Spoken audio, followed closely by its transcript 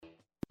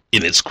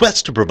In its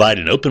quest to provide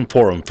an open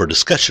forum for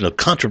discussion of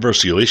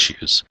controversial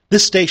issues,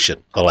 this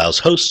station allows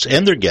hosts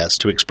and their guests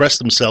to express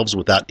themselves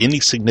without any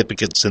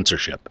significant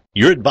censorship.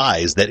 You're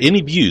advised that any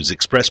views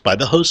expressed by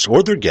the hosts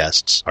or their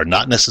guests are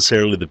not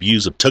necessarily the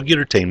views of Tug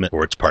Entertainment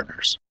or its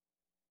partners.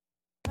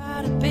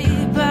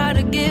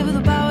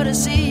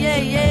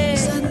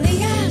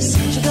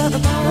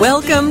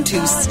 Welcome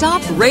to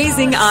Stop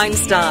Raising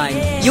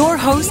Einstein. Your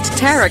host,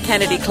 Tara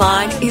Kennedy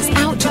Klein, is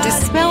out to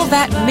dispel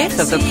that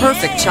myth of the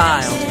perfect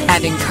child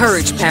and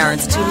encourage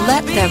parents to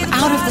let them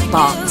out of the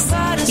box.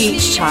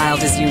 Each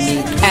child is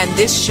unique, and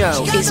this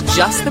show is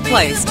just the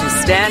place to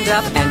stand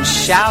up and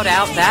shout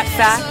out that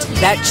fact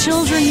that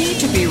children need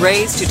to be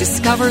raised to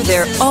discover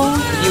their own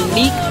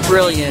unique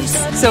brilliance.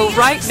 So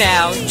right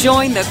now,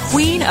 join the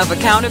Queen of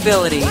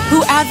Accountability,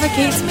 who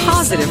advocates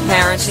positive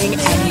parenting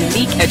and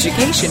unique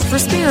education for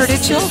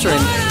spirited children.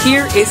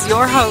 Here is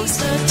your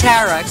host,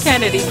 Tara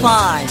Kennedy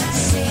Klein.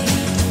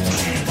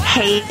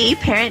 Hey,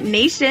 Parent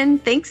Nation.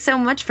 Thanks so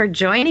much for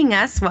joining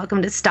us.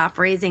 Welcome to Stop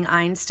Raising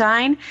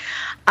Einstein.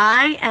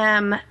 I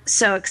am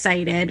so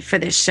excited for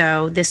this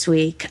show this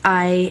week.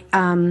 As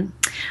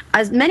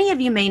many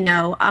of you may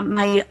know,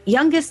 my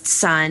youngest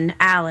son,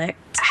 Alex,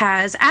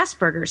 has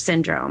Asperger's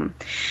syndrome.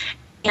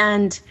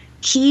 And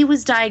he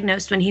was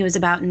diagnosed when he was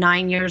about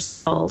 9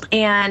 years old.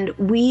 And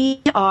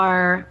we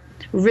are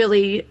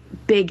really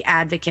big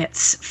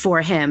advocates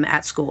for him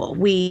at school.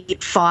 We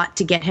fought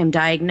to get him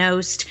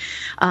diagnosed.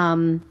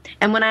 And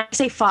when I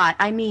say fought,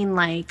 I mean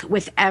like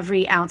with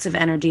every ounce of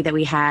energy that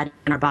we had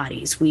in our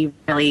bodies. We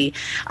really,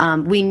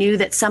 we knew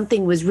that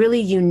something was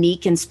really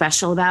unique and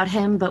special about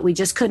him, but we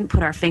just couldn't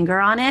put our finger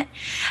on it.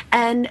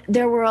 And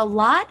there were a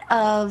lot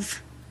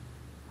of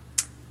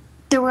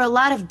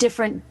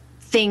different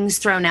things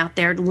thrown out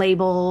there,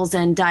 labels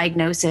and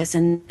diagnosis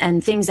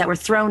and things that were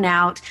thrown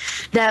out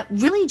that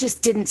really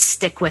just didn't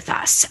stick with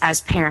us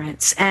as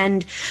parents.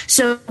 And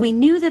so we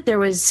knew that there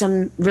was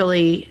some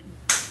really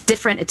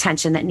different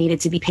attention that needed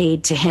to be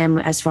paid to him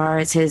as far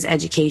as his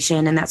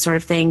education and that sort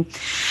of thing.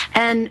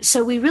 And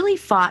so we really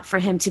fought for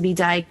him to be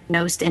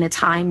diagnosed in a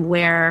time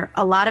where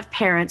a lot of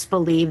parents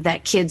believe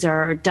that kids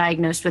are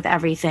diagnosed with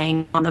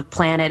everything on the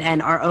planet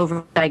and are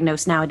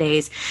overdiagnosed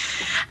nowadays.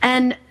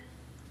 And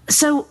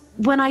so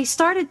when I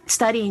started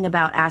studying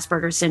about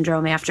Asperger's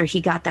syndrome after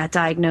he got that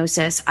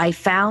diagnosis, I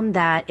found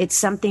that it's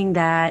something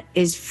that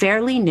is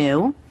fairly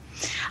new.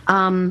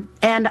 And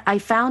I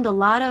found a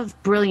lot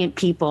of brilliant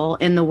people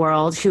in the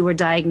world who were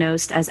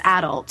diagnosed as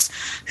adults,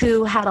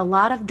 who had a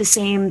lot of the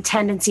same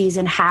tendencies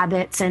and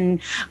habits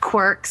and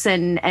quirks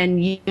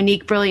and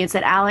unique brilliance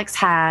that Alex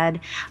had,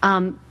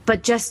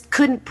 but just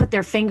couldn't put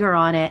their finger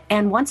on it.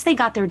 And once they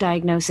got their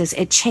diagnosis,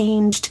 it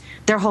changed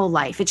their whole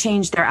life. It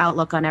changed their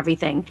outlook on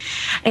everything.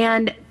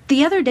 And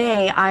the other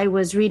day, I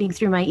was reading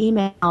through my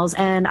emails,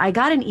 and I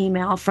got an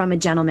email from a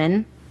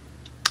gentleman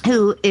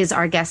who is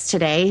our guest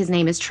today. His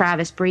name is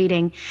Travis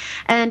Breeding,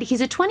 and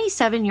he's a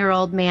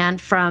 27-year-old man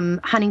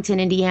from Huntington,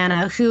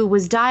 Indiana, who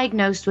was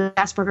diagnosed with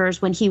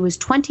Asperger's when he was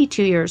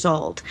 22 years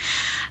old.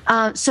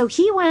 So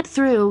he went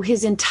through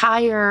his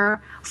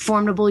entire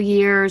formidable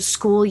years,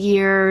 school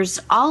years,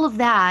 all of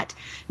that,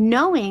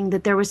 knowing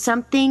that there was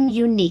something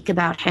unique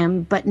about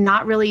him, but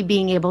not really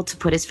being able to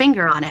put his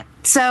finger on it.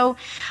 So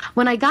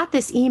when I got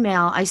this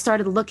email, I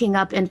started looking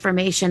up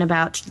information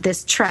about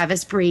this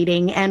Travis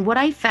Breeding, and what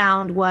I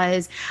found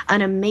was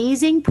an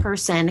amazing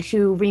person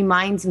who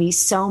reminds me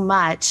so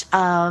much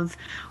of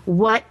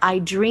what I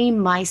dream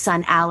my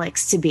son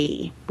Alex to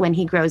be when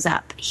he grows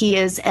up. He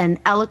is an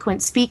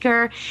eloquent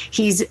speaker.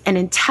 He's an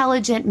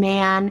intelligent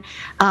man.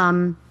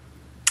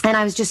 And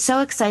I was just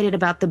so excited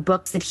about the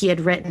books that he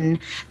had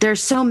written.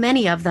 There's so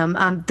many of them.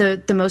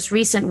 The most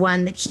recent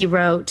one that he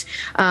wrote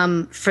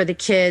for the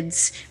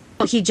kids,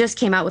 he just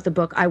came out with a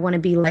book, I Want to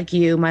Be Like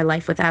You, My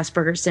Life with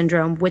Asperger's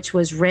Syndrome, which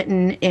was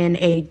written in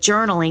a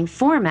journaling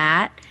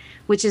format,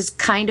 which is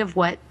kind of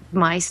what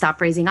my Stop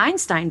Raising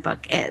Einstein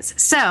book is.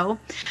 So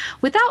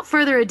without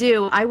further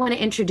ado, I want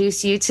to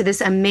introduce you to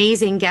this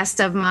amazing guest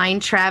of mine,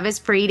 Travis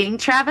Breeding.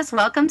 Travis,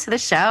 welcome to the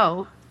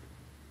show.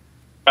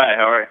 Hi,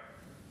 how are you?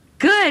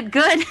 Good.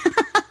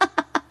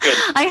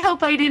 I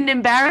hope I didn't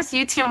embarrass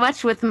you too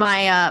much with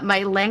my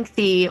my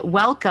lengthy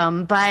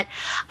welcome, but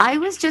I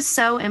was just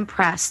so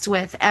impressed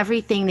with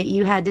everything that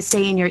you had to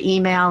say in your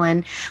email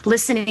and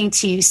listening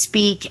to you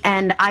speak,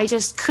 and I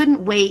just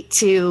couldn't wait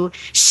to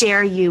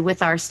share you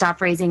with our Stop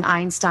Raising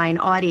Einstein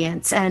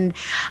audience. And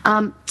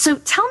so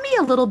tell me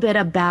a little bit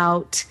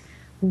about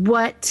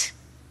what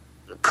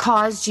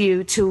caused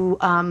you to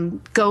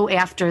go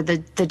after the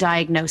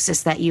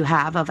diagnosis that you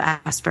have of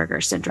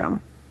Asperger's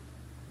syndrome.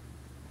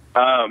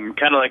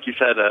 Kind of like you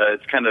said,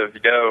 it's kind of, you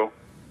go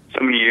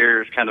so many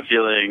years kind of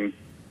feeling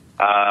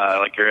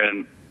like you're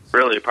in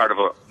really a part of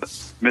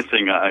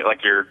missing,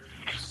 like you're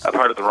a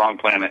part of the wrong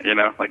planet, you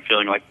know, like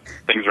feeling like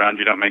things around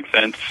you don't make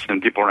sense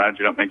and people around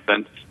you don't make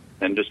sense.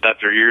 And just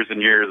after years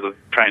and years of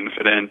trying to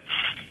fit in,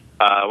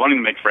 wanting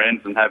to make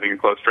friends and having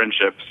close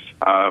friendships,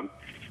 I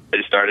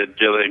just started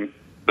feeling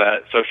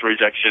that social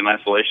rejection and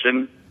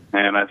isolation,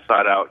 and I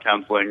sought out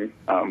counseling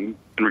in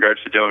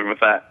regards to dealing with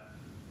that.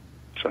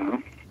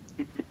 So.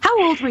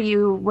 How old were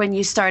you when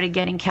you started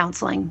getting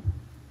counseling?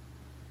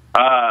 It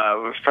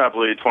was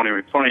probably 20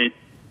 or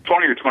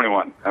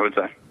 21, I would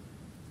say.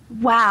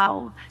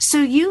 Wow. So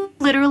you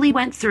literally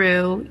went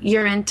through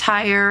your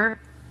entire,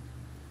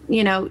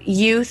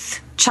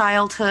 youth,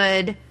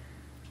 childhood,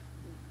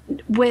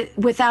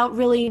 without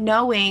really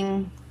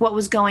knowing what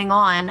was going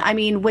on. I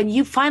mean, when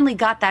you finally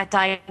got that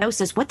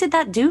diagnosis, what did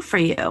that do for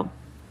you?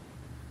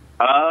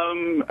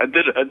 I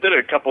did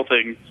a couple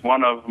things.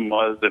 One of them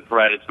was it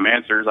provided some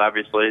answers,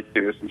 obviously,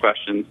 to some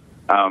questions.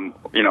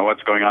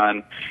 What's going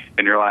on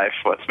in your life?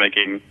 What's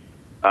making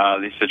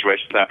these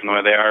situations happen the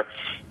way they are?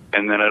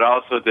 And then it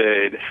also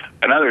did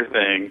another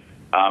thing.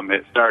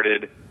 It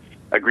started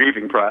a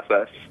grieving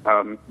process.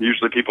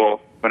 Usually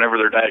people, whenever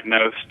they're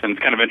diagnosed, and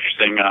it's kind of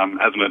interesting,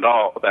 as an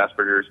adult with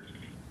Asperger's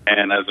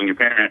and as a new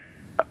parent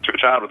to a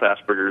child with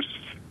Asperger's,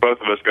 both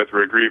of us go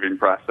through a grieving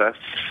process,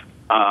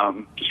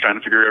 just trying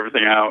to figure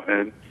everything out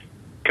and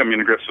coming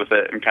to grips with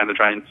it and kind of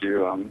trying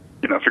to,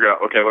 figure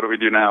out, okay, what do we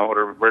do now?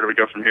 Where do we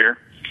go from here?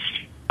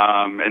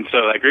 And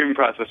so that grieving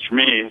process for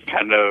me is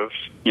kind of,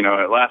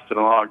 it lasted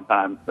a long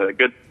time, a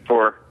good 3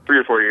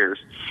 or 4 years.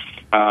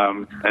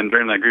 And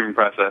during that grieving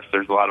process,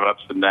 there's a lot of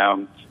ups and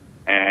downs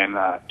and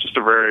just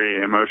a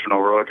very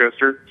emotional roller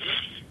coaster.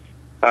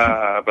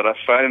 But I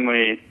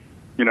finally,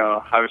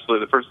 obviously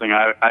the first thing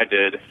I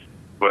did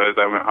was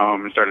I went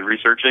home and started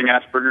researching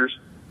Asperger's,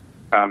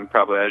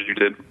 probably as you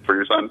did for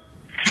your son.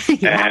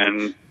 Yeah.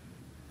 And,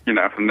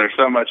 and there's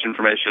so much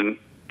information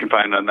you can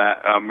find on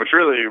that, which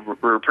really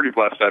we're pretty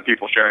blessed to have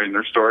people sharing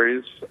their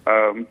stories,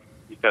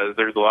 because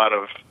there's a lot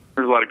of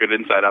good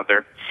insight out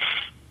there.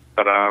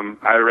 But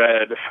I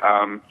read,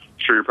 I'm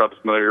sure you're probably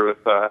familiar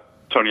with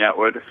Tony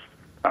Atwood.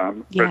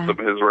 Read some of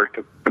his work,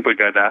 Complete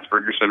Guide to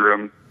Asperger's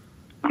Syndrome,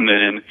 and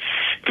then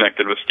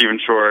connected with Stephen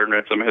Shore and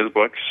read some of his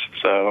books.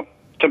 So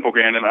Temple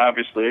Grandin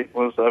obviously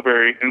was a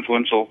very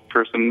influential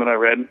person that I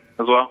read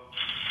as well.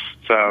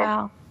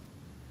 So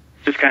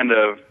just kind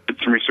of did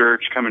some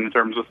research, coming to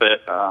terms with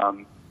it.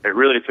 It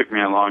really took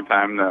me a long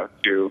time, though,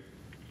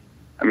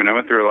 I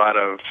went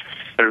through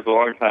there's a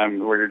long time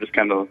where you're just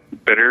kind of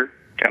bitter,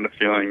 kind of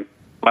feeling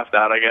left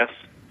out, I guess.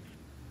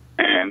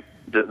 And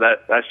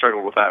I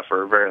struggled with that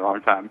for a very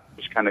long time,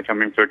 just kind of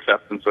coming to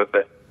acceptance with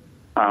it.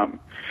 And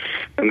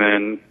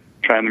then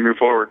trying to move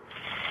forward.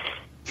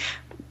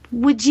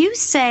 Would you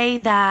say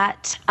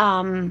that,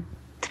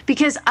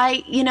 because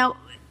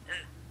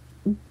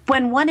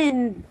when 1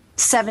 in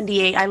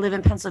 78, I live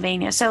in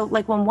Pennsylvania, so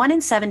like when 1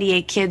 in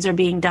 78 kids are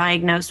being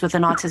diagnosed with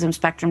an autism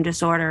spectrum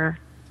disorder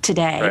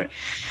today,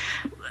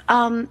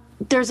 right.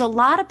 There's a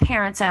lot of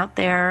parents out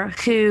there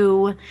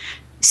who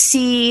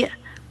see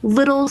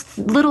little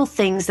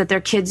things that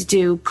their kids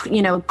do,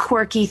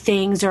 quirky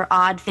things or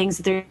odd things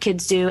that their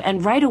kids do,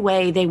 and right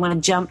away they want to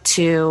jump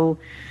to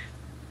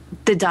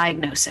the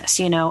diagnosis,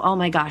 oh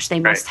my gosh, they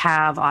must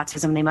have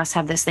autism, they must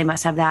have this, they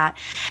must have that.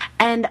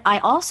 And I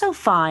also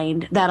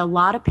find that a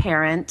lot of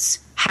parents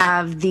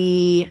have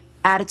the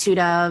attitude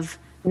of,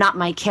 not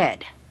my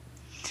kid.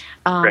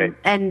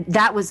 And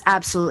that was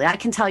I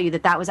can tell you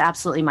that was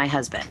absolutely my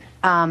husband.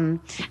 And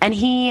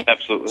he's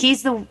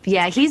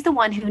the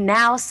one who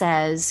now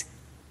says,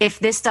 if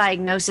this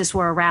diagnosis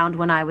were around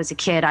when I was a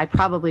kid, I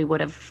probably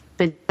would have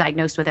been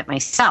diagnosed with it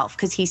myself,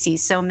 because he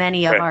sees so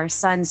many of our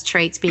son's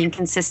traits being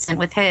consistent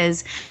with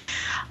his.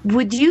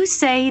 Would you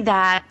say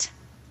that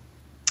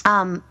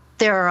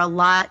there are a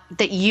lot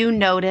that you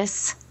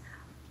notice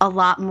a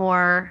lot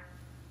more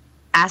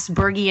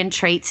Aspergian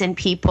traits in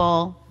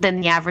people than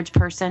the average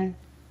person?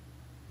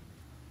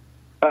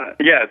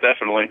 Yeah,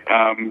 definitely.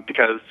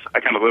 Because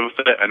I kind of live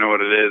with it. I know what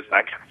it is.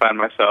 I find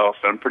myself,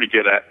 I'm pretty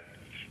good at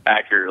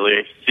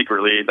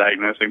secretly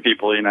diagnosing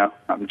people,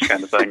 I'm just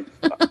kind of saying,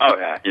 oh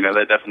yeah, they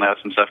definitely have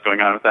some stuff going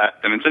on with that.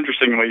 And it's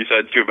interesting what you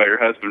said too about your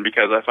husband,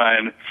 because I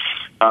find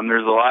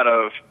there's a lot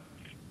of,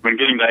 when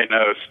getting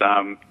diagnosed,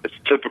 it's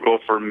typical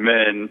for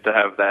men to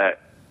have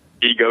that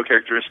ego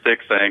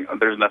characteristic, saying, oh,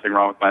 there's nothing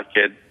wrong with my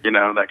kid,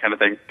 that kind of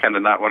thing, kind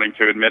of not wanting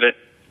to admit it.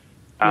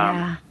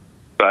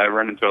 So I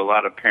run into a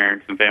lot of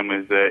parents and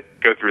families that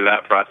go through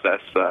that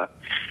process,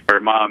 where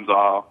mom's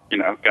all,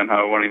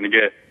 gung-ho wanting to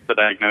get the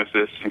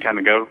diagnosis and kind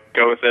of go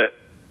with it,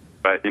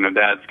 but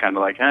dad's kind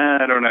of like,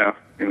 I don't know,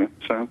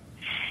 so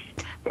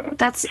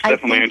that's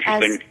definitely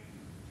interesting.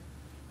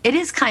 It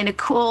is kind of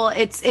cool.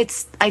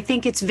 I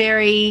think it's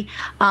very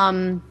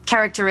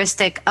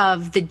characteristic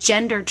of the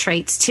gender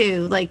traits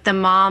too. Like the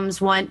moms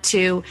want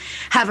to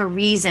have a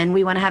reason.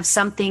 We want to have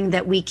something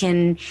that we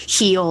can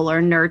heal or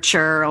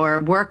nurture or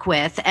work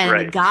with.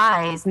 And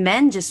the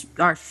men just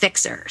are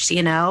fixers,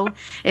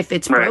 If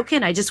it's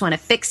broken, I just want to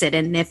fix it.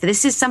 And if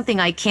this is something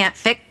I can't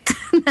fix,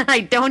 then I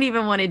don't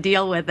even want to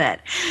deal with it.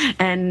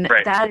 And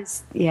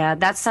that's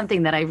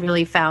something that I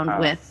really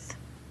found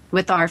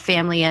with our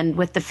family and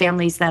with the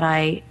families that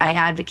I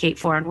advocate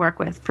for and work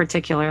with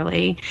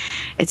particularly.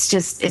 It's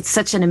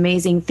such an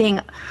amazing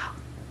thing.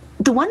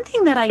 The one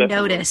thing that I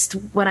noticed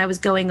when I was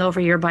going over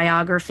your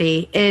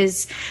biography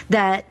is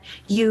that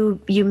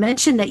you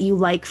mentioned that you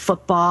like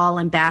football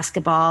and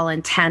basketball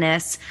and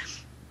tennis.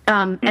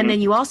 And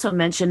then you also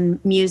mentioned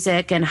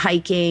music and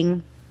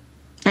hiking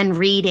and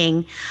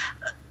reading.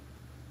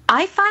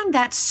 I find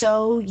that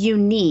so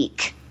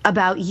unique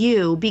about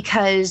you,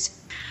 because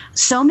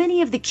so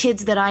many of the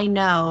kids that I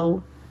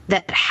know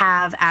that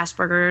have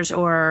Asperger's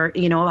or,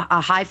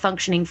 a high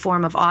functioning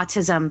form of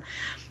autism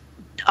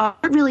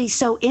aren't really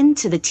so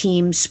into the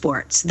team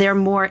sports. They're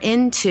more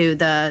into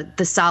the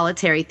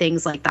solitary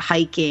things like the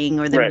hiking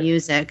or the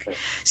music.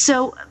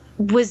 So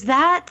was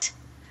that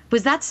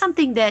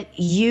something that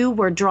you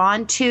were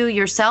drawn to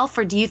yourself,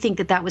 or do you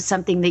think that was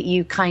something that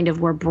you kind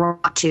of were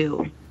brought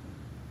to?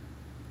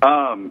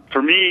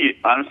 For me,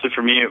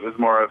 it was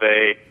more of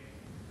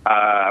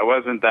I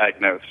wasn't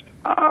diagnosed.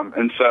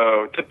 And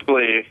so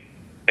typically,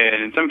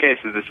 and in some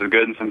cases this is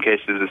good, in some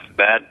cases this is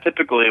bad.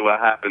 Typically what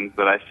happens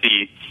that I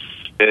see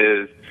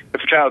is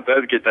if a child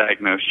does get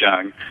diagnosed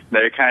young,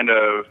 they're kind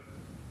of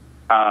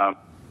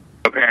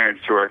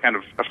parents who are kind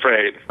of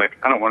afraid, like,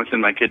 I don't want to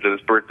send my kid to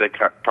this birthday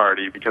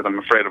party because I'm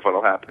afraid of what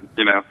will happen,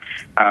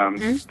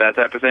 that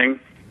type of thing.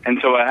 And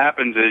so what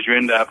happens is you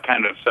end up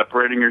kind of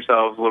separating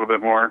yourselves a little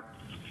bit more.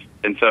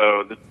 And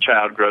so the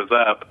child grows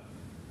up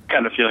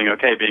kind of feeling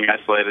okay being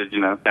isolated,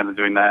 kind of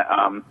doing that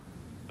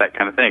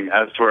kind of thing.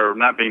 As for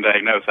not being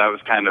diagnosed, I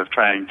was kind of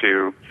trying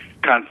to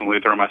constantly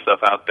throw myself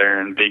out there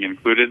and being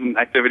included in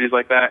activities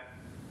like that,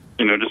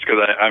 just because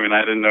I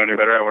didn't know any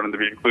better. I wanted to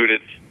be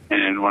included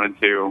and wanted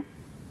to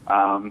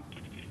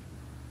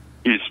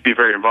just be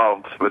very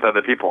involved with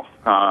other people.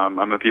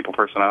 I'm a people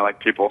person. I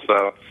like people.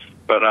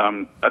 But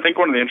I think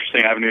one of the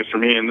interesting avenues for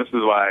me, and this is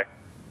why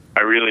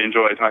I really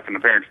enjoy talking to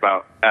parents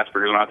about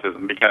Asperger's and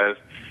autism, because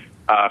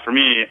for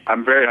me,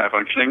 I'm very high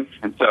functioning,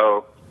 and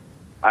so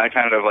I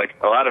kind of like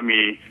a lot of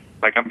me,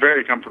 like I'm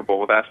very comfortable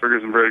with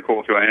Asperger's and very cool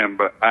with who I am,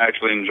 but I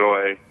actually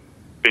enjoy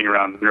being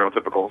around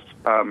neurotypicals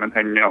and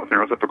hanging out with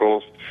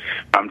neurotypicals.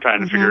 I'm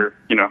trying to figure,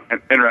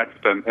 interact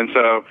with them. And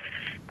so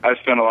I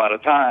spend a lot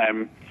of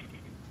time,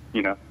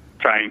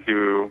 trying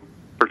to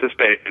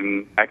participate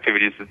in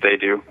activities that they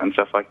do and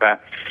stuff like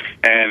that.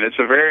 And it's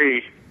a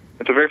very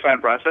fun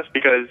process,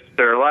 because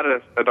there are a lot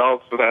of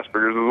adults with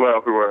Asperger's as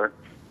well who are,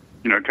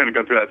 kind of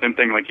go through that same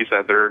thing. Like you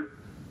said, they're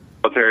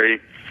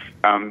solitary,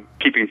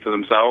 keeping to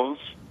themselves.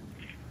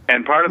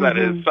 And part of that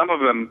is some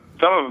of them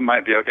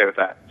might be okay with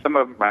that. Some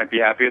of them might be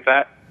happy with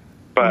that.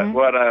 But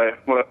what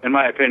in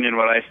my opinion,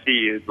 what I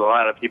see is a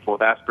lot of people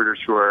with Asperger's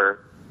who are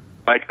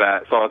like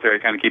that, solitary,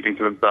 kind of keeping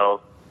to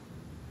themselves,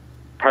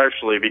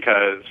 partially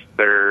because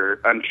they're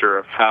unsure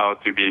of how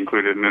to be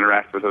included and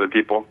interact with other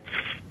people.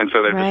 And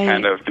so they've just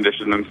kind of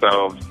conditioned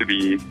themselves to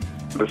be,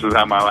 this is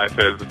how my life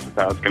is, this is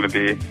how it's going to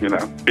be,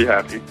 be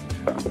happy.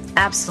 So.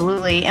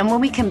 Absolutely. And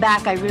when we come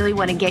back, I really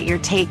want to get your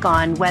take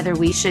on whether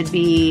we should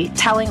be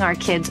telling our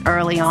kids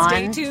early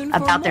on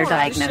about their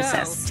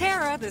diagnosis.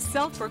 Tara, the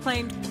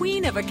self-proclaimed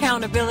queen of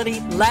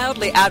accountability,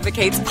 loudly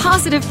advocates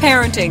positive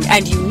parenting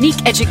and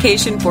unique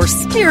education for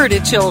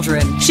spirited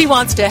children. She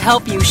wants to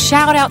help you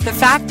shout out the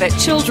fact that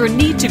children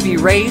need to be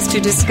raised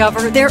to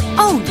discover their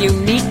own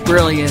unique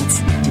brilliance.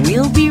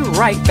 We'll be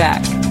right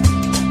back.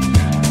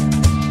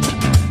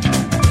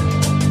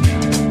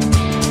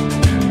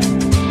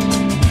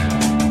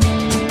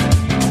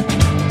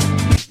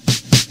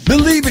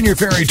 Believe in your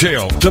fairy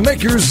tale to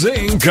make your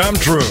zing come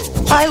true.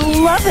 I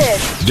love it.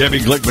 Debbie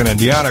Glickman and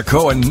Deanna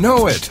Cohen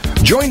know it.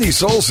 Join these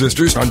soul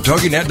sisters on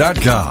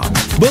TogiNet.com.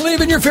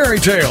 Believe in your fairy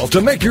tale to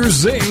make your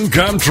zing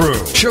come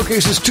true.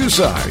 Showcases two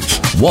sides.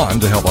 One,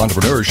 to help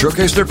entrepreneurs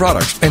showcase their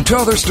products and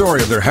tell their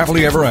story of their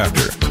happily ever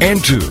after.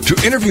 And two, to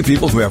interview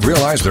people who have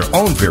realized their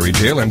own fairy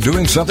tale and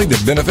doing something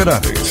to benefit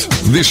others.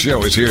 This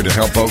show is here to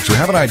help folks who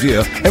have an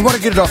idea and want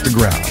to get it off the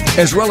ground,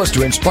 as well as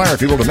to inspire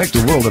people to make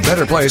the world a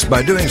better place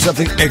by doing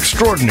something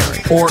extraordinary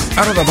or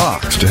out of the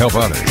box to help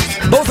others.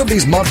 Both of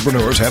these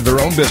entrepreneurs have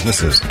their own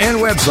businesses and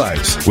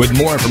websites. With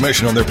more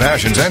information on their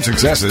passions and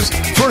successes,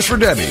 first for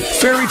Debbie,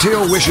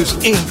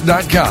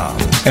 fairytalewishesinc.com,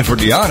 and for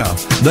Deanna,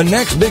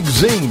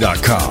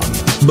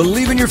 thenextbigzing.com.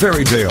 Believe in your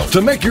fairy tale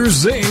to make your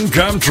zing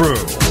come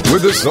true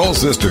with the Soul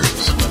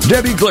Sisters,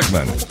 Debbie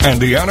Glickman and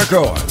Deanna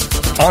Cohen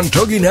on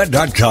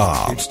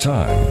TogiNet.com. It's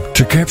time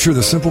to capture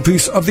the simple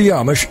piece of the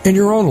Amish in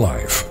your own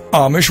life.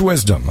 Amish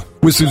Wisdom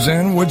with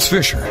Suzanne Woods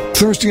Fisher.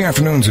 Thursday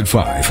afternoons at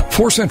 5,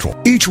 4 Central.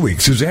 Each week,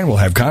 Suzanne will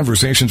have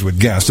conversations with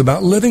guests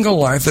about living a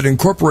life that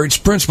incorporates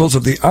principles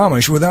of the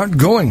Amish without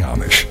going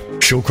Amish.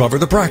 She'll cover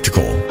the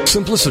practical,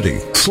 simplicity,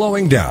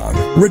 slowing down,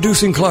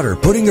 reducing clutter,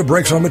 putting the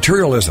brakes on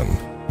materialism.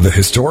 The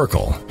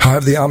historical, how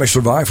have the Amish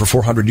survived for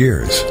 400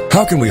 years?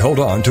 How can we hold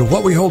on to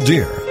what we hold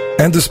dear?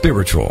 And the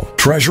spiritual,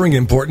 treasuring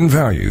important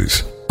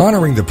values,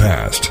 honoring the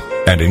past,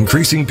 and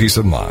increasing peace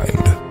of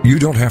mind. You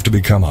don't have to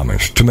become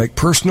Amish to make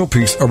personal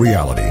peace a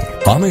reality.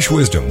 Amish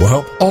Wisdom will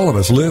help all of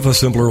us live a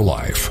simpler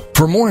life.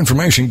 For more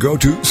information, go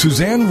to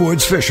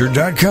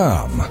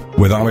SuzanneWoodsFisher.com.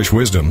 With Amish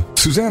Wisdom,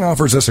 Suzanne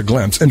offers us a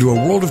glimpse into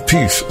a world of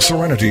peace,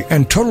 serenity,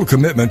 and total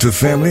commitment to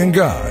family and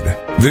God.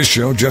 This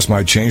show just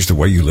might change the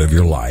way you live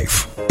your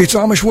life. It's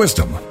Amish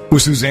Wisdom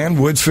with Suzanne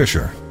Woods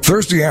Fisher.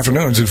 Thursday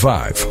afternoons at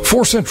 5,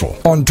 4 Central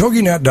on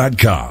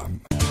TogiNet.com.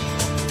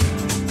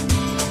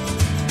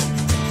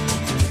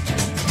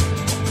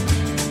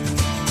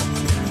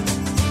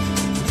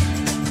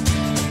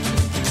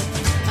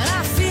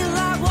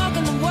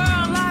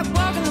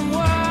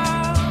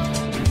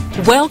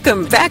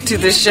 Welcome back to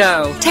the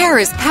show.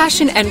 Tara's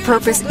passion and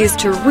purpose is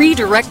to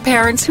redirect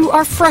parents who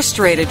are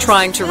frustrated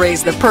trying to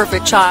raise the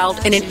perfect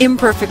child in an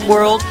imperfect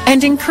world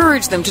and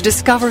encourage them to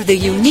discover the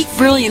unique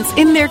brilliance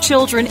in their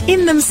children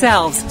in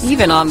themselves,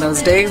 even on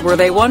those days where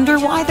they wonder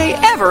why they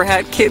ever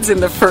had kids in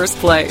the first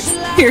place.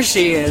 Here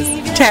she is,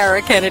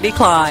 Tara Kennedy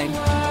Klein.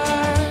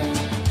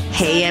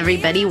 Hey,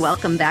 everybody.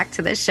 Welcome back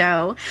to the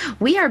show.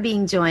 We are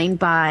being joined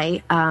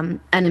by an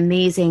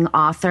amazing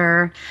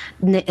author.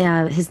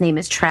 His name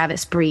is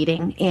Travis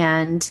Breeding,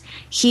 and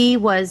he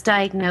was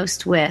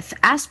diagnosed with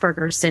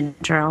Asperger's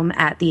syndrome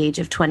at the age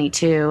of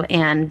 22.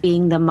 And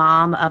being the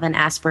mom of an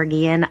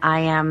Aspergian,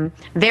 I am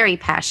very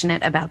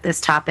passionate about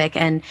this topic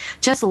and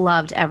just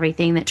loved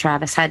everything that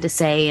Travis had to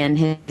say in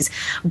his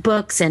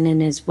books and on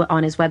his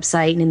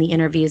website and in the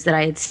interviews that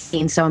I had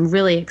seen. So I'm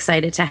really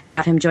excited to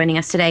have him joining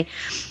us today.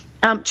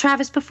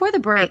 Travis, before the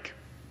break,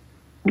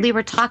 we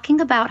were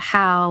talking about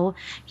how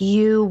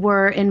you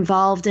were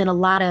involved in a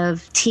lot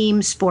of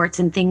team sports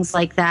and things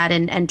like that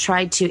and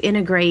tried to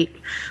integrate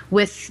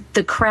with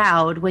the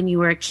crowd when you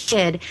were a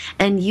kid.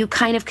 And you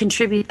kind of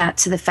contribute that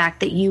to the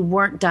fact that you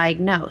weren't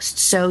diagnosed.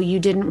 So you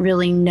didn't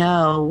really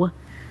know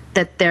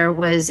that there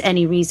was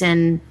any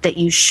reason that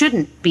you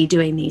shouldn't be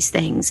doing these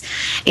things.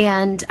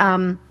 And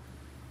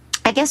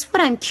I guess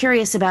what I'm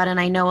curious about, and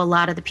I know a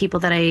lot of the people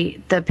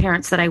the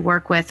parents that I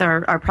work with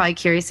are probably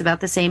curious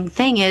about the same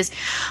thing, is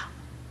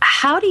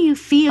how do you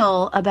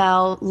feel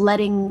about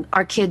letting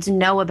our kids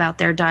know about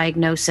their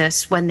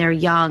diagnosis when they're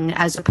young,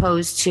 as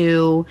opposed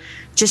to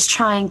just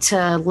trying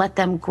to let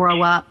them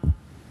grow up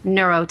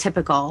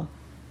neurotypical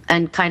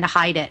and kind of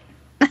hide it?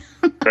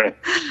 Right.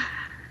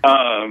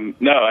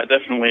 No,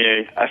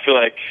 I feel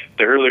like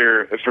the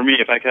earlier, for me,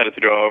 if I had it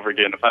to do all over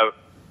again,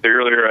 the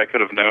earlier I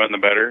could have known, the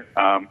better.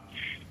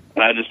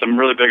 And I'm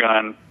really big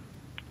on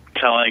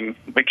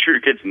make sure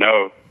your kids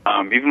know,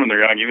 even when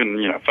they're young,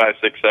 even, 5,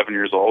 6, 7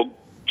 years old,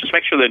 just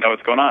make sure they know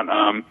what's going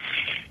on.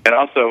 And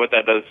also what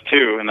that does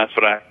too, and that's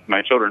what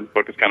my children's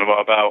book is kind of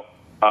all about.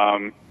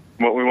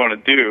 What we want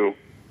to do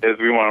is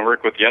we want to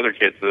work with the other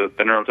kids, the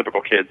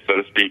neurotypical kids,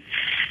 so to speak.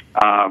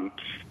 And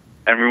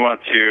we want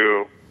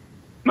to,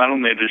 not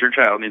only does your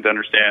child need to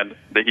understand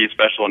that he's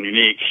special and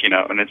unique,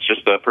 and it's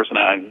just a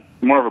personality,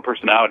 more of a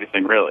personality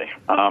thing, really.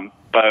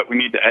 But we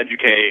need to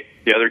educate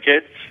the other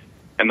kids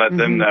and let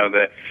them know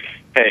that,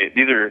 hey,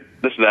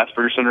 this is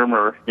Asperger's syndrome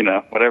or,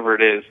 whatever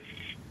it is,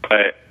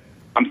 but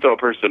I'm still a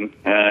person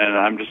and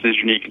I'm just as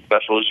unique and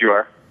special as you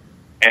are.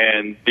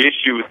 And the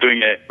issue with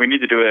doing it, we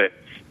need to do it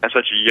at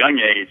such a young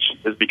age,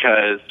 is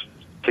because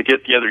to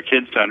get the other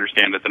kids to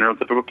understand it, the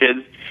neurotypical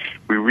kids,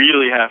 we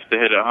really have to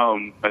hit it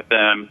home with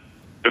them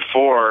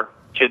before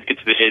kids get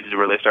to the age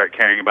where they start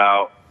caring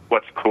about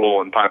what's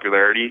cool and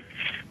popularity,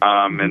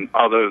 and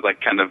all those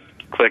kind of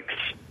cliques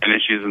and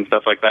issues and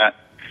stuff like that.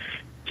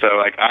 So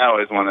I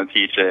always want to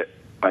teach it.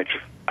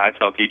 I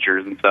tell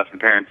teachers and stuff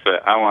and parents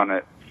that I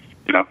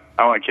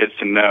want kids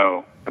to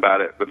know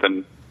about it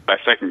by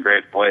second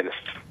grade at the latest,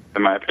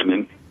 in my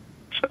opinion.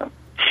 So.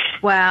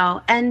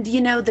 Wow. And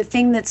the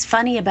thing that's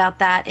funny about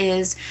that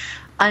is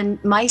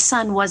my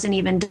son wasn't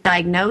even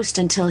diagnosed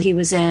until he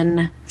was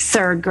in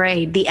third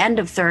grade, the end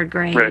of third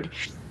grade. Right.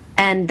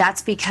 And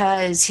that's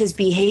because his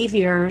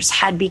behaviors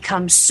had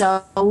become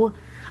so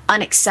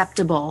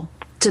unacceptable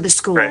to the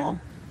school, right,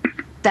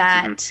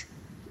 that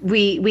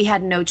we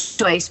had no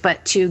choice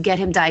but to get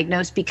him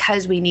diagnosed,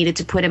 because we needed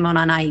to put him on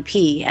an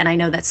IEP. And I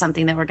know that's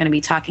something that we're going to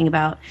be talking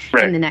about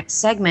in the next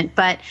segment.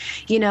 But,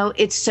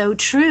 it's so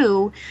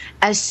true.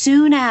 As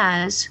soon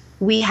as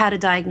we had a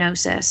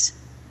diagnosis,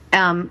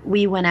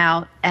 we went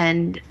out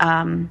and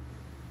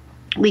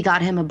we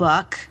got him a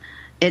book.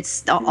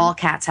 It's All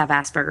Cats Have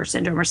Asperger's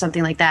Syndrome or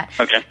something like that.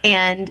 Okay.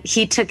 And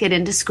he took it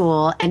into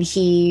school, and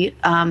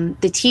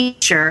the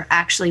teacher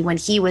actually, when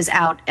he was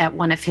out at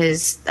one of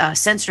his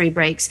sensory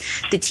breaks,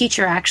 the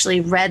teacher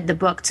actually read the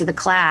book to the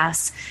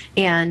class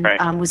and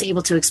was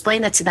able to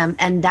explain that to them.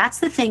 And that's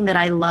the thing that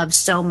I love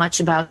so much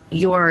about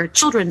your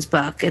children's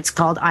book. It's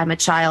called I'm a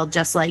Child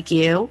Just Like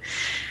You.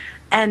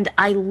 And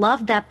I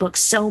loved that book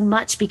so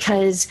much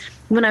because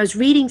when I was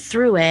reading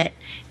through it,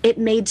 it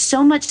made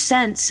so much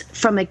sense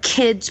from a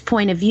kid's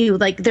point of view.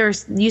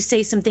 You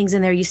say some things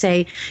in there, you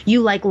say,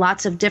 you like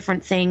lots of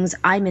different things.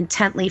 I'm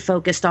intently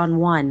focused on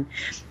one.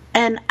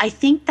 And I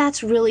think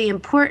that's really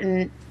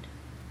important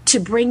to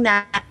bring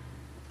that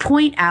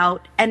point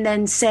out and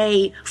then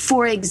say,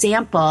 for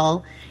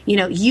example,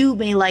 you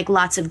may like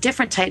lots of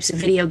different types of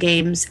video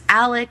games.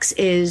 Alex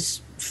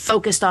is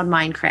focused on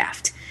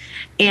Minecraft.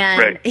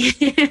 And,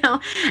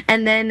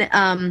 and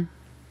then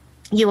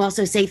you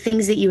also say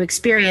things that you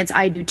experience,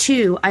 I do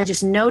too. I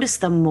just notice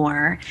them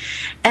more.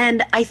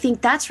 And I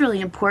think that's really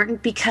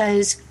important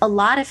because a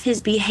lot of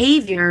his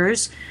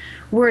behaviors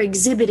were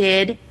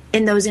exhibited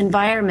in those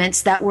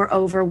environments that were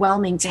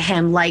overwhelming to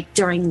him, like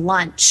during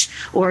lunch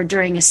or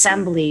during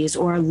assemblies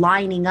or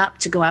lining up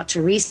to go out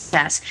to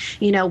recess.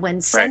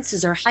 When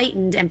senses are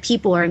heightened and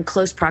people are in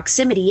close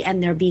proximity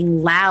and they're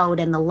being loud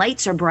and the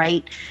lights are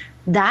bright,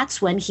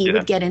 that's when he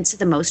would get into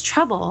the most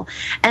trouble.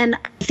 And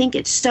I think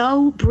it's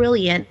so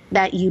brilliant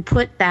that you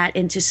put that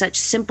into such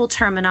simple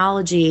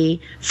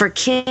terminology for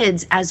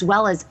kids as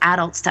well as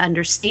adults to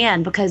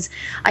understand, because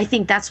I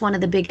think that's one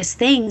of the biggest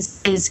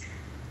things is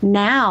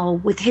now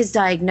with his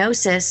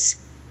diagnosis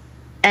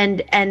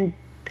and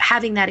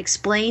having that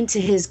explained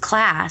to his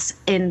class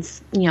in,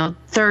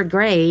 third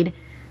grade,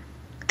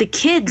 the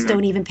kids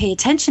don't even pay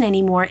attention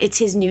anymore. It's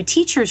his new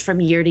teachers from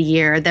year to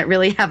year that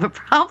really have a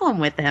problem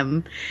with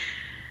him.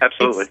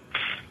 Absolutely.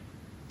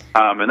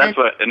 And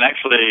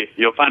actually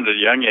you'll find at a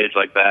young age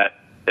like that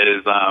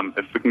is,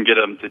 if we can get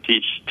them to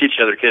teach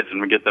other kids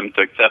and we get them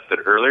to accept it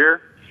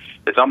earlier,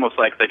 it's almost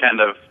like they kind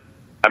of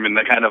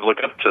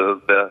look up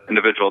to the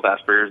individual with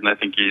Asperger's, and I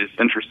think he's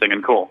interesting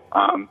and cool.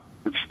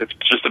 It's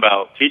just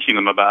about teaching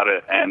them about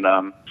it and,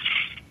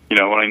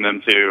 wanting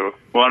them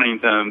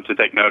to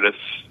take notice.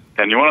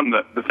 And you want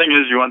them the thing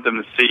is you want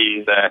them to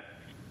see that,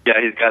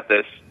 he's got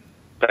this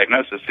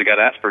diagnosis, he's got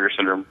Asperger's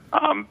syndrome.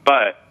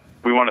 But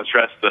we want to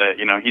stress that,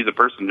 he's a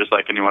person just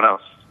like anyone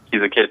else.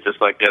 He's a kid just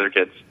like the other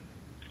kids.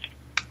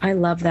 I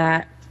love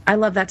that. I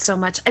love that so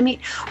much. I mean,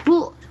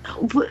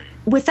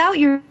 without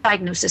your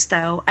diagnosis,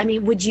 though,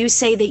 would you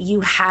say that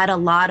you had a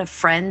lot of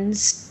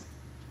friends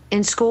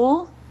in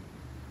school?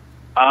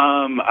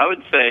 I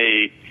would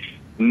say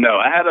no.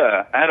 I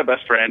had a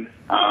best friend,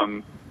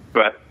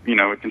 but we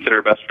consider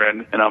a best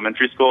friend in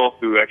elementary school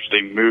who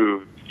actually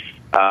moved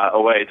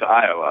away to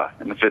Iowa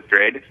in the 5th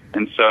grade.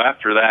 And so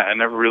after that, I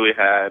never really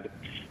had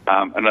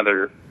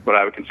another what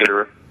I would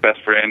consider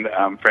best friend.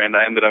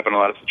 I ended up in a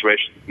lot of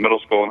situations, middle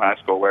school and high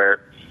school,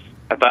 where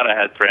I thought I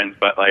had friends,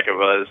 but like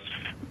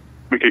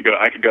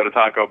I could go to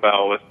Taco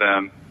Bell with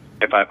them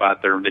if I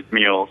bought their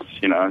meals,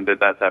 and did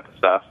that type of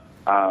stuff.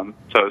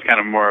 So it was kind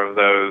of more of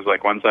those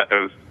like ones that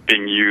was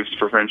being used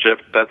for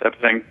friendship, that type of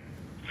thing.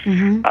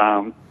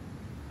 Mm-hmm.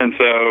 And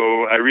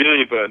so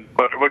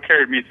what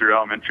carried me through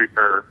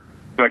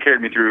what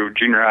carried me through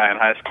junior high and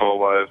high school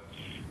was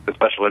the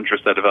special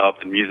interest I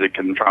developed in music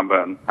and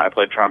trombone. I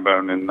played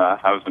trombone, and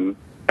I was in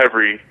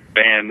every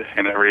band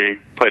and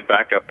played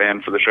backup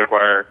band for the show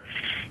choir.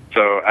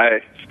 So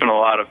I spent a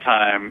lot of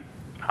time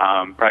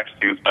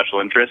practicing special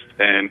interest.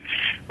 And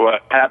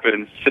what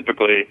happens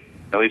typically,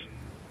 at least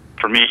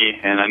for me,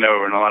 and I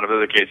know in a lot of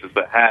other cases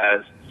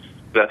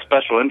that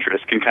special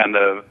interest can kind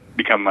of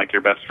become like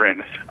your best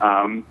friend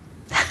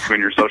when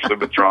you're socially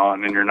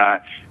withdrawn and you're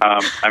not.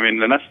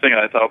 The next thing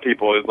I tell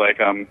people is like,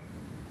 I'm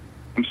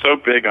so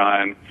big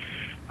on,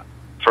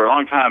 for a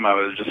long time I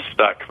was just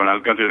stuck when I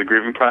was going through the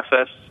grieving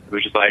process. It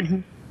was just like,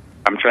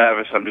 I'm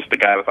Travis, I'm just a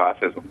guy with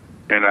autism,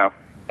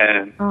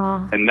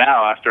 And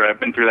now after I've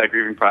been through that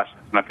grieving process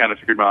and I've kind of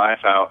figured my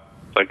life out,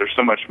 it's like there's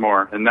so much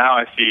more. And now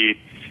I see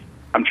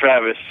I'm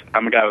Travis,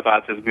 I'm a guy with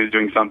autism who's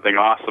doing something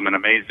awesome and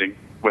amazing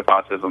with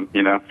autism,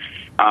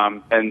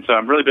 And so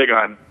I'm really big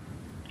on,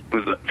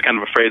 it's kind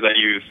of a phrase I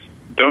use,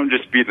 don't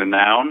just be the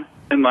noun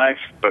in life,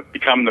 but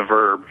become the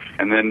verb,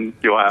 and then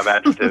you'll have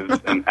adjectives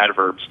and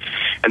adverbs.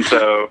 And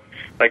so,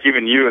 like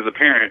even you as a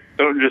parent,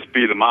 don't just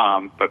be the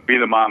mom, but be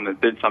the mom that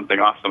did something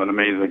awesome and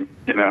amazing,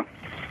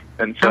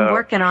 And so, I'm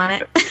working on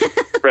it.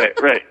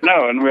 Right.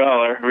 No, and we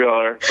all are.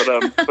 But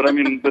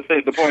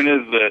the point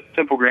is that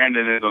Temple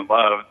Grandin isn't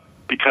loved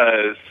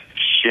because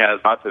she has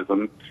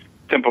autism.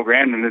 Temple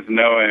Grandin is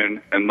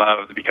known and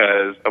loved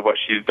because of what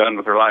she's done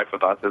with her life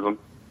with autism,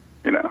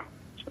 So.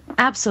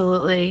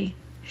 Absolutely.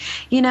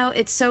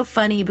 It's so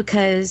funny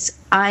because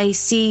I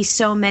see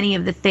so many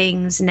of the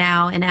things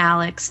now in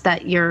Alex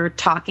that you're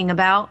talking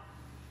about.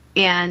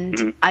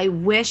 And I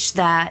wish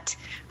that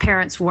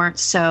parents weren't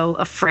so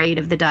afraid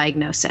of the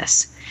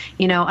diagnosis.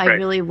 I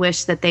really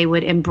wish that they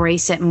would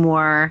embrace it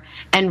more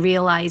and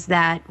realize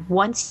that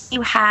once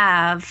you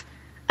have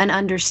an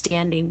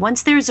understanding,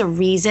 once there's a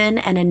reason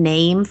and a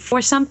name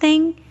for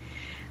something,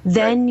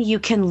 then you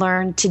can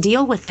learn to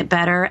deal with it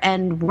better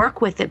and work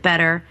with it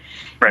better.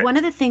 Right. One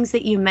of the things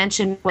that you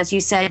mentioned was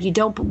you said you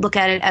don't look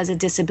at it as a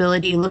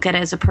disability, you look at it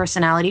as a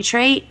personality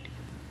trait.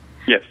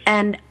 Yes.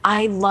 And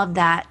I love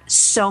that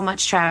so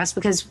much, Travis,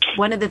 because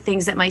one of the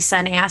things that my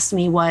son asked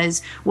me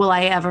was, will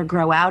I ever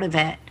grow out of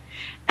it?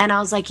 And I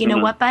was like, you know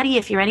what, buddy,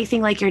 if you're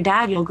anything like your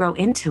dad, you'll grow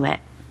into it.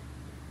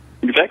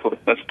 Exactly.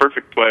 That's a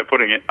perfect way of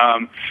putting it.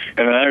 And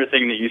another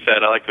thing that you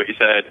said, I liked what you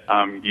said.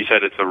 You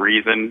said it's a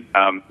reason.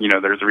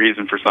 There's a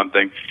reason for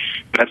something.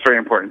 And that's very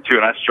important, too.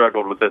 And I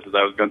struggled with this as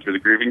I was going through the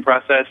grieving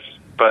process.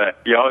 But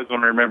you always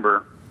want to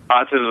remember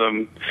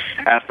autism,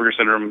 Asperger's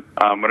syndrome,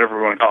 whatever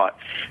we want to call it.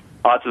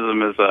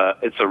 Autism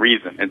it's a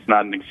reason. It's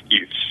not an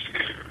excuse.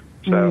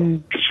 So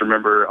just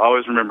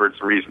always remember it's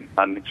a reason,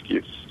 not an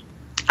excuse.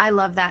 I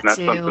love that, and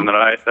too.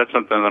 That's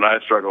something that I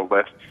struggled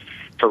with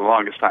for the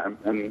longest time.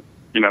 And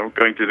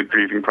going through the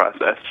grieving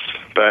process.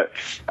 But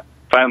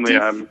finally,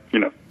 I'm,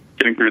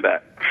 getting through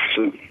that.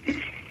 So.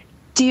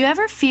 Do you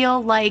ever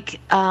feel like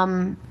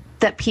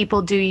that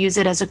people do use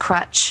it as a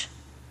crutch?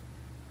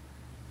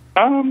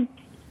 I don't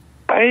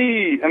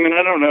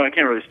know. I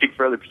can't really speak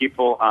for other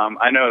people.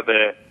 I know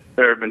that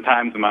there have been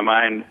times in my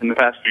mind in the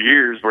past few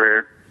years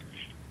where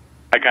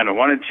I kind of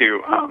wanted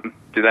to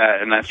do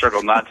that, and I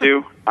struggled not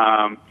to.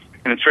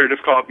 And it's very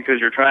difficult because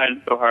you're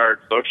trying so hard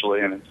socially,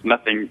 and it's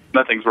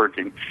nothing's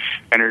working.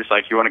 And you're just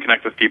like, you want to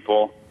connect with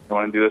people, you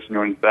want to do this and you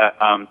want to do that.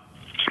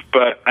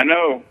 But I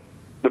know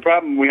the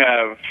problem we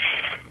have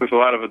with a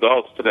lot of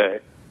adults today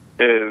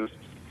is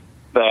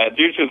that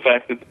due to the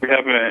fact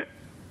that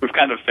we've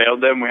kind of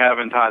failed them, we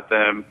haven't taught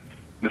them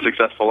the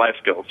successful life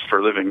skills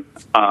for living.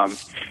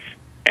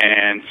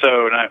 And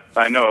so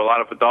I know a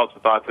lot of adults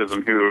with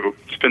autism who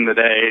spend the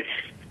day,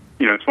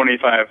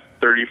 25,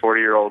 30,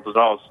 40-year-old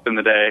adults spend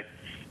the day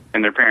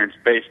in their parents'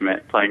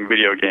 basement playing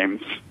video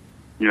games,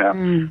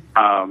 and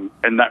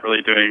not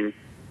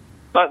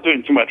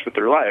doing too much with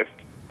their life.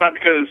 Not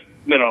because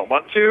they don't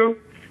want to,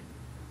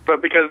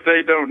 but because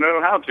they don't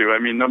know how to. I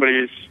mean,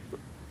 nobody's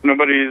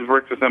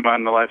worked with them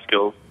on the life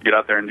skills to get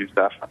out there and do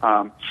stuff.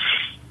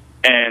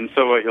 And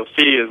so what you'll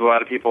see is a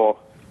lot of people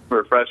who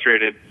are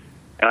frustrated,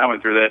 and I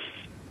went through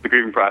the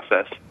grieving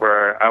process,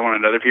 where I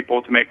wanted other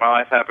people to make my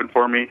life happen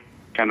for me.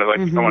 Kind of like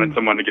I wanted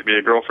someone to get me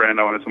a girlfriend,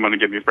 I wanted someone to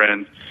give me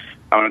friends,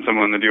 I wanted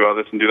someone to do all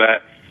this and do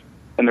that.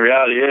 And the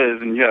reality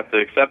is, and you have to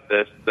accept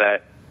this,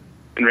 that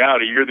in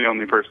reality you're the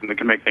only person that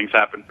can make things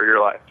happen for your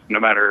life. No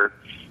matter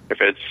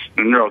if it's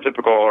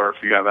neurotypical or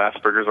if you have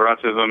Asperger's or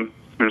autism,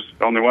 there's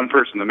only one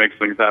person that makes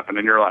things happen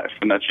in your life,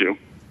 and that's you.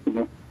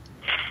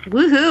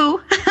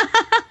 Woohoo!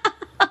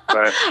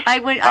 Right.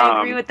 I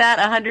agree with that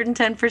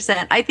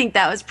 110%. I think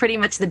that was pretty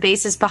much the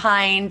basis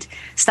behind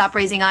Stop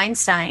Raising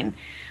Einstein.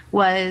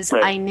 Was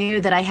right. I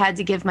knew that I had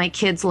to give my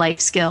kids life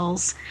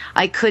skills.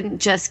 I couldn't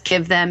just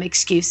give them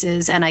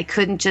excuses, and I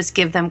couldn't just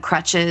give them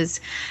crutches,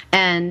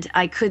 and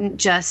I couldn't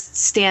just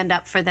stand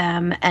up for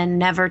them and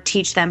never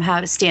teach them how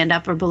to stand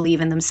up or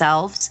believe in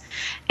themselves.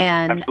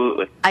 And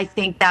absolutely. I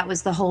think that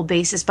was the whole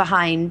basis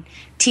behind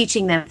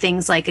teaching them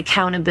things like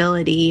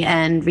accountability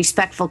and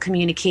respectful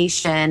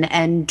communication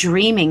and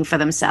dreaming for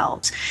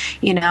themselves.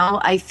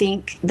 I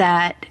think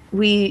that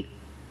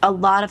a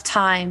lot of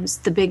times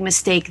the big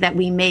mistake that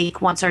we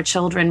make once our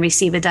children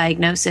receive a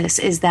diagnosis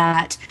is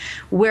that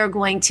we're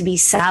going to be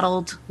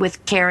saddled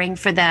with caring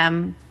for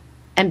them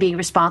and being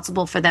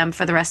responsible for them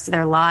for the rest of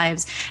their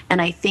lives. And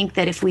I think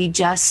that if we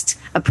just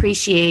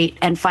appreciate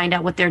and find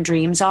out what their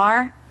dreams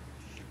are,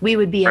 we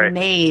would be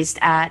amazed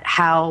at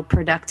how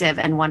productive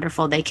and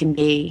wonderful they can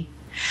be.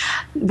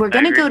 We're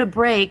going to go to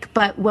break,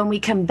 but when we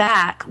come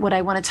back, what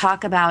I want to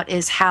talk about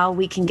is how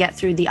we can get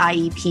through the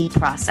IEP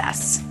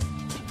process.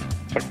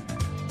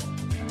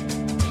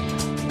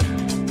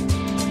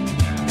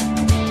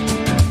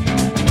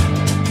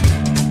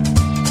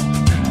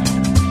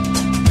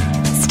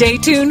 Stay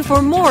tuned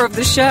for more of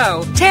the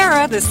show.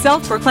 Tara, the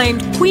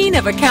self-proclaimed queen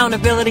of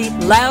accountability,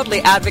 loudly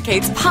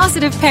advocates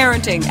positive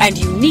parenting and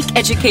unique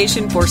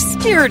education for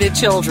spirited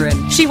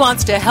children. She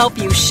wants to help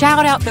you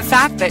shout out the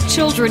fact that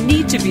children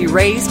need to be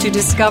raised to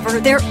discover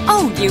their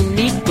own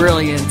unique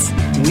brilliance.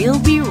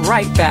 We'll be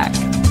right back.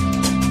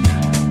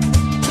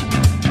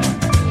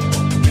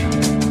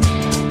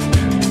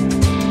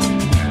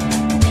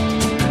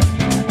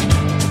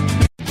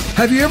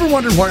 Have you ever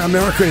wondered why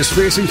America is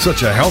facing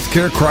such a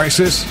healthcare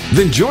crisis?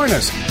 Then join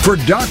us for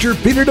Dr.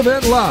 Peter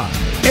DeVette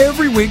Live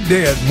every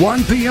weekday at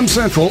 1 p.m.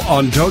 Central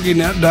on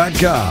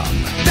TogiNet.com.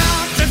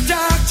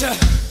 Doctor,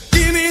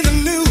 give me the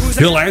news.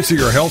 He'll answer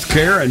your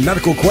healthcare and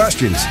medical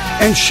questions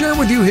and share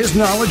with you his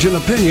knowledge and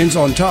opinions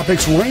on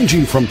topics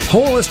ranging from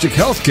holistic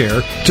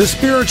healthcare to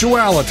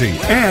spirituality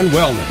and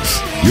wellness.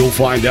 You'll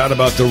find out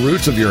about the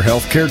roots of your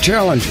healthcare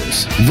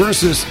challenges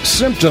versus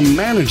symptom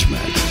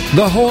management,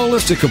 the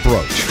holistic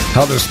approach,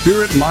 how the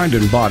spirit, mind,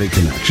 and body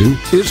connection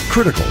is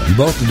critical in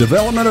both the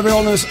development of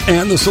illness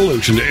and the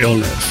solution to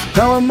illness,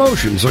 how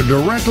emotions are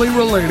directly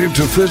related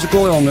to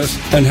physical illness,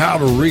 and how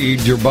to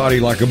read your body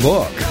like a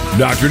book.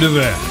 Dr.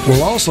 DeVette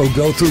will also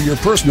go through your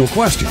personal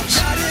questions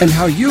and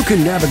how you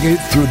can navigate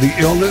through the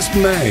illness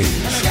maze.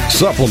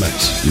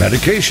 Supplements,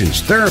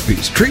 medications,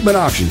 therapies, treatment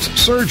options,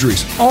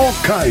 surgeries, all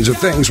kinds of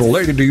things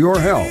related to your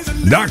health.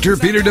 Dr.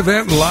 Peter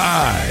DeVette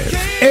Live,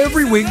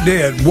 every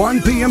weekday at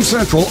 1 p.m.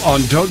 Central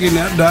on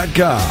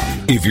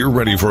TogiNet.com. If you're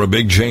ready for a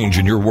big change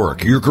in your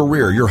work, your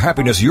career, your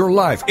happiness, your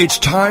life, it's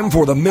time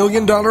for the $1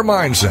 Million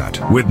Mindset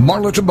with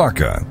Marla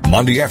Tabaka.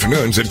 Monday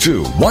afternoons at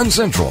 2, 1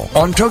 Central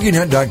on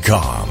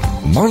TogiNet.com.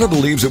 Marla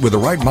believes that with the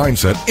right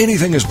mindset,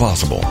 anything is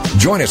possible.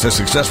 Join us as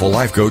successful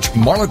life coach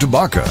Marla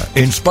Tabaka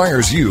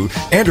inspires you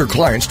and her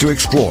clients to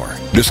explore,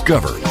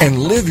 discover, and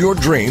live your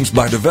dreams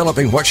by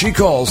developing what she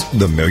calls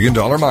the $1 Million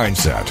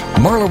Mindset.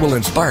 Marla will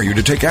inspire you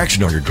to take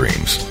action on your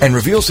dreams and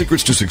reveal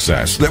secrets to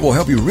success that will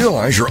help you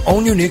realize your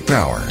own unique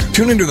power.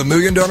 Tune into the $1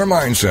 Million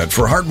Mindset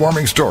for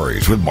heartwarming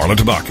stories with Marla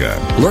Tabaka.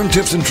 Learn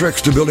tips and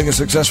tricks to building a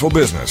successful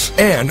business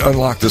and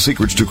unlock the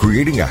secrets to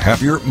creating a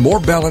happier,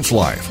 more balanced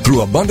life through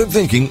abundant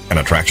thinking and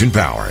attraction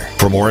power.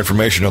 For more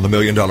information on the $1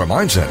 Million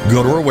Mindset,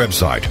 go to our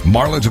website,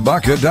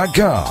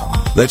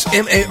 marlatabaka.com. That's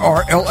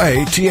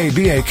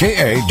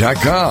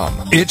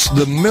MarlaTabaka.com. It's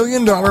the $1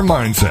 Million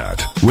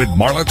Mindset with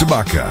Marla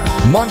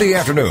Tabaka. Monday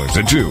afternoons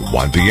at 2,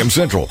 1 p.m.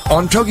 Central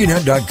on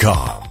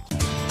TogiNet.com.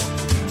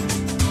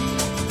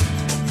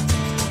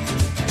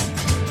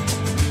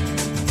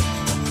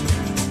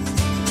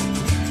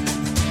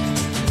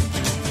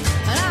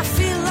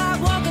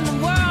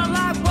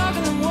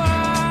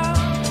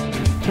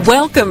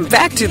 Welcome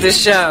back to the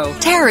show.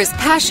 Tara's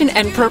passion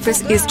and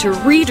purpose is to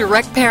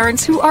redirect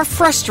parents who are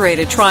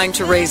frustrated trying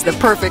to raise the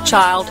perfect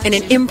child in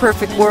an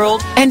imperfect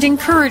world and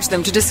encourage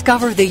them to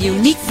discover the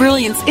unique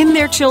brilliance in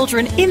their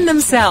children in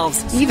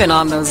themselves, even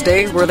on those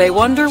days where they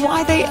wonder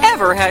why they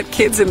ever had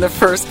kids in the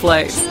first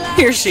place.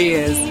 Here she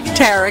is,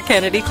 Tara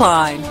Kennedy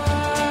Klein.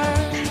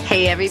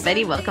 Hey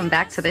everybody, welcome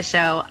back to the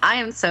show. I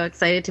am so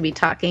excited to be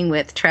talking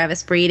with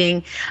Travis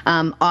Breeding,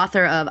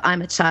 author of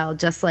I'm a Child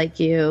Just Like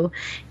You.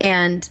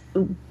 And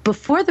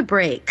before the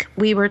break,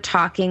 we were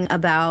talking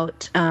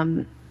about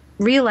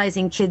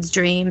realizing kids'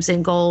 dreams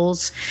and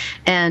goals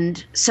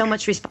and so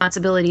much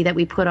responsibility that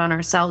we put on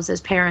ourselves as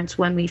parents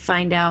when we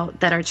find out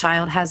that our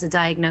child has a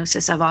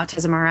diagnosis of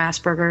autism or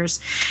Asperger's.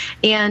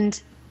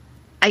 And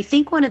I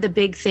think one of the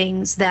big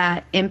things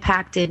that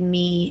impacted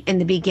me in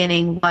the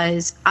beginning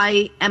was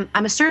I'm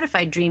a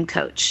certified dream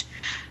coach.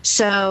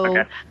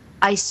 So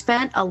I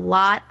spent a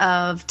lot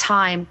of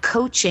time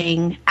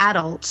coaching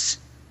adults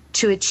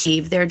to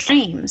achieve their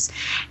dreams.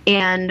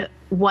 And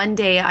one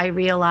day I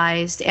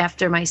realized,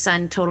 after my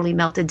son totally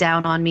melted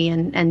down on me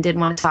and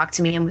didn't want to talk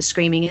to me and was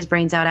screaming his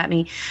brains out at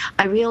me,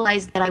 I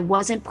realized that I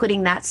wasn't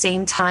putting that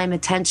same time,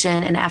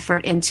 attention, and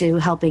effort into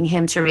helping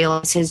him to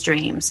realize his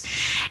dreams.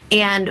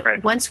 And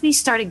once we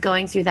started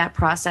going through that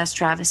process,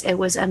 Travis, it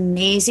was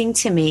amazing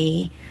to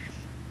me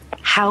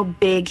how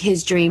big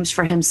his dreams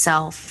for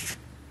himself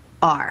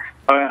are.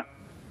 Oh, yeah.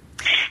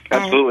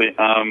 Absolutely.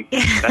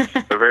 That's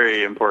a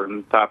very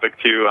important topic,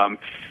 too.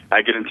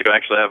 I get into,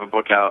 actually, I have a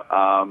book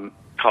out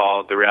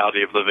called The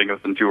Reality of Living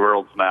Within Two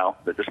Worlds now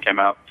that just came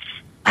out.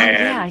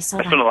 And I saw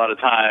that. I spend a lot of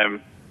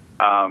time,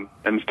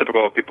 and it's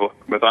typical of people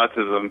with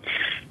autism,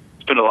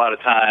 spend a lot of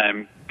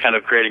time kind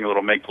of creating a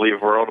little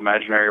make-believe world,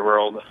 imaginary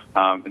world.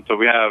 And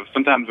so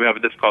sometimes we have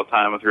a difficult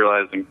time with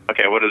realizing,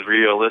 okay, what is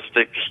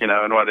realistic,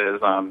 and what is,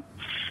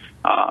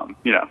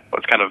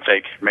 what's kind of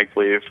fake,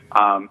 make-believe.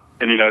 And,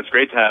 it's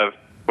great to have,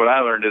 what I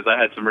learned is I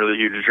had some really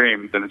huge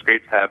dreams, and it's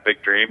great to have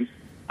big dreams.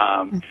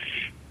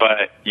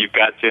 But you've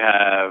got to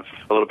have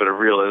a little bit of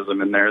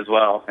realism in there as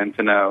well, and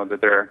to know that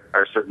there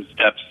are certain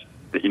steps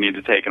that you need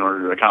to take in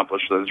order to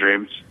accomplish those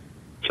dreams.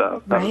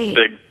 So that was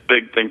a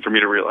big thing for me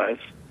to realize.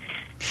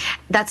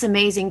 That's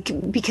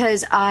amazing,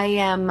 because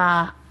I'm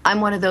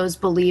one of those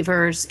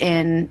believers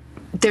in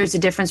there's a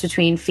difference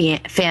between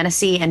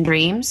fantasy and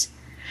dreams.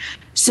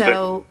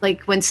 So,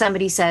 like, when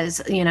somebody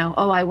says,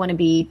 I want to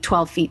be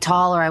 12 feet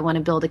tall, or I want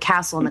to build a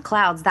castle in the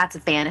clouds, that's a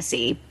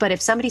fantasy. But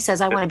if somebody says,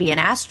 I want to be an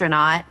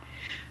astronaut,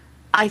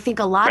 I think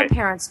a lot of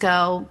parents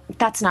go,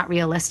 that's not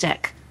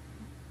realistic.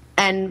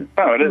 And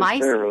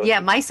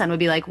my son would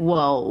be like,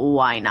 whoa,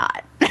 why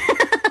not?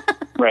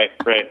 Right.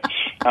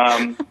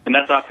 And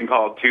that's often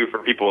called, too, for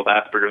people with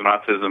Asperger's and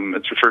autism,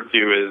 it's referred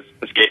to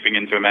as escaping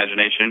into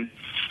imagination.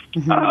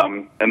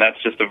 Mm-hmm. And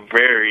that's just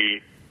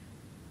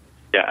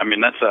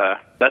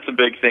that's a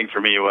big thing for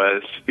me,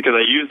 was because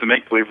I use the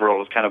make-believe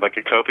world as kind of like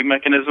a coping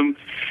mechanism,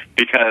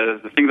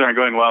 because the things aren't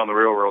going well in the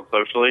real world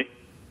socially.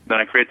 Then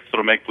I create this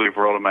little make-believe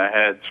world in my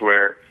head to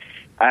where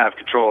I have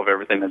control of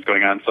everything that's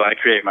going on. So I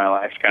create my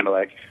life kind of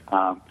like,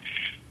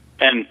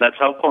 and that's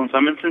helpful in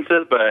some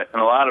instances, but in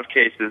a lot of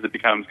cases it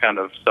becomes kind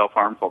of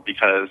self-harmful,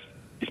 because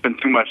you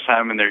spend too much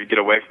time in there, you get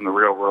away from the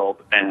real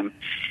world, and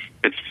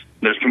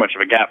there's too much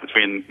of a gap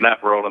between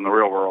that world and the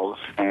real world,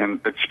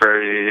 and it's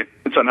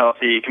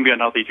unhealthy. It can be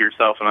unhealthy to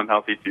yourself and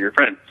unhealthy to your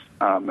friends.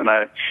 And I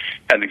had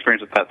an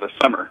experience with that this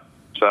summer.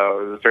 So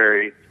it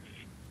was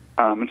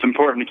it's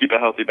important to keep a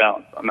healthy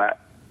balance on that.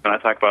 And I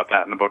talk about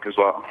that in the book as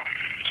well.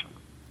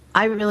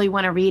 I really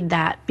want to read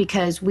that,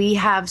 because we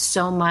have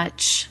so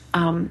much,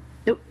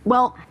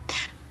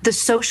 the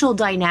social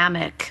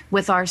dynamic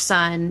with our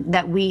son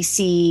that we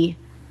see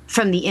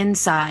from the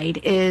inside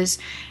is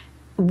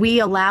we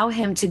allow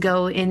him to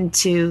go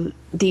into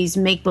these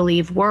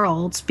make-believe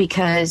worlds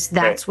because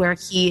that's where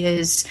he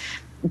is,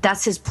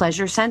 that's his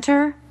pleasure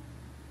center.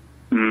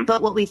 Mm-hmm.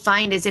 But what we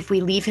find is if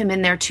we leave him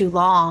in there too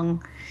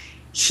long,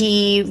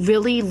 he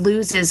really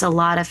loses a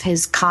lot of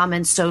his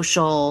common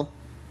social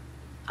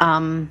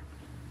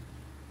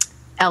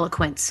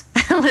eloquence.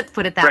 Let's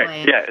put it that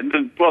way. Yeah,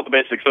 the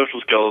basic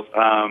social skills.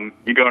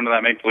 You go into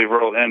that make-believe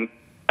world, and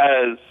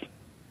as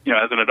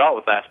an adult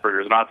with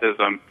Asperger's and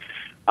autism,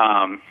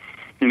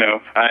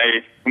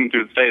 I went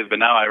through the phase, but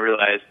now I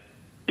realize,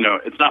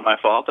 it's not my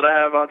fault that I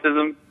have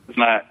autism. It's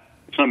not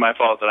my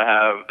fault that I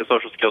have a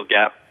social skills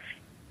gap,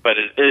 but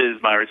it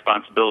is my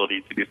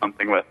responsibility to do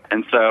something with.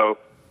 And so,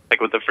 like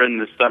with a friend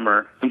this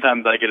summer,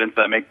 sometimes I get into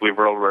that make-believe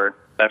world where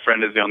that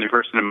friend is the only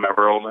person in my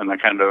world, and I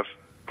kind of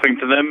cling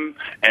to them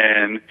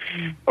and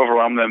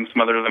overwhelm them,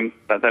 smother them,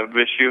 that type of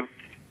issue.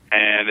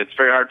 And it's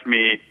very hard for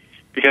me,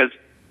 because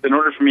in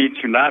order for me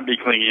to not be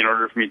clingy, in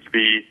order for me to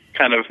be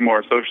kind of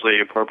more socially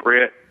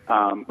appropriate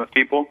with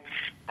people,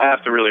 I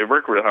have to really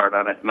work really hard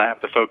on it, and I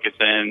have to focus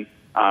in,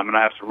 and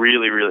I have to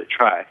really, really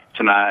try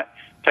to not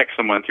text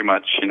someone too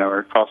much,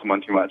 or call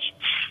someone too much.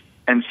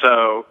 And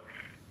so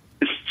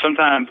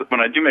sometimes when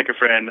I do make a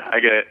friend,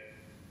 I get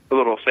a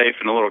little safe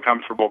and a little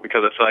comfortable,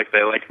 because I feel like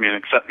they like me and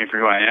accept me for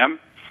who I am.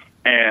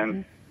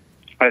 And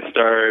I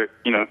start,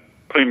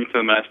 putting to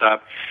them, and I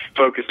stop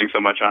focusing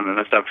so much on it, and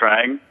I stop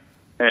trying.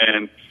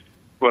 And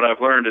what I've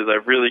learned is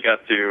every day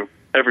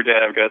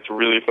I've got to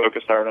really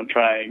focus hard on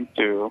trying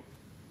to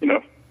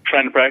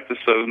practice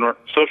those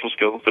social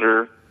skills that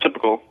are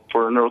typical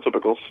for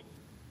neurotypicals.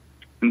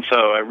 And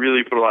so I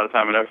really put a lot of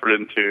time and effort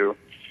into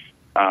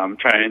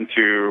trying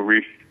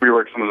to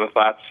rework some of the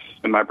thoughts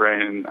in my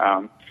brain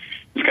and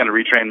just kind of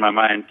retrain my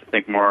mind to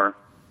think more,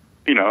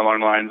 along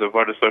the lines of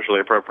what is socially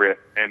appropriate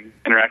and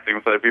interacting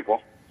with other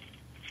people.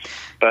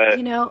 But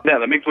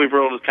the make-believe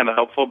world is kind of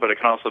helpful, but it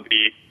can also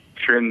be,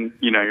 if you're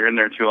in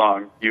there too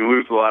long, you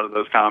lose a lot of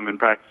those common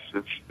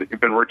practices that you've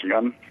been working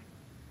on.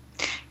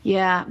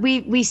 Yeah,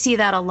 we see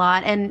that a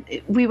lot. And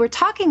we were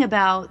talking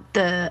about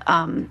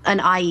an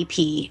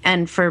IEP.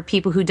 And for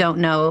people who don't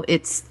know,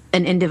 it's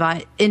an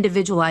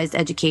individualized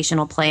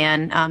educational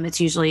plan. It's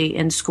usually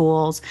in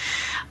schools.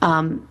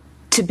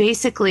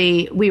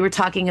 We were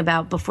talking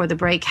about before the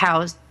break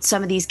how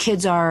some of these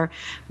kids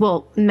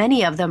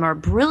many of them are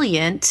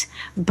brilliant,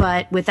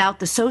 but without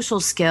the social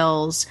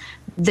skills,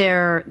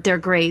 their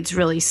grades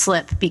really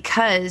slip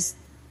because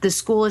the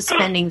school is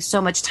spending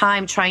so much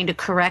time trying to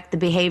correct the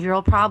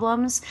behavioral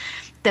problems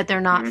that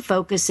they're not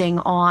focusing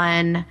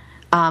on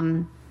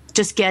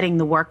just getting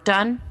the work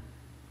done,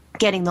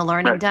 getting the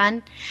learning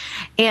done.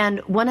 And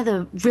one of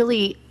the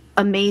really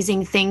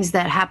amazing things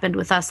that happened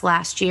with us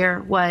last year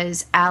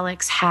was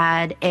Alex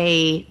had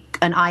an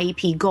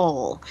IEP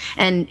goal.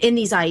 And in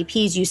these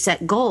IEPs, you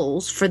set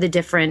goals for the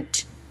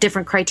different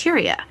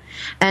criteria.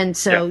 And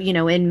so,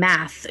 in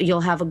math,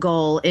 you'll have a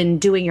goal. In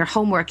doing your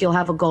homework, you'll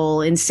have a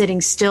goal. In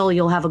sitting still,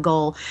 you'll have a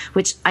goal,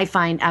 which I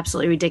find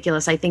absolutely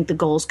ridiculous. I think the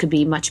goals could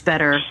be much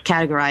better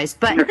categorized.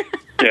 But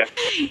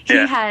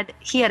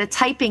he had a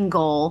typing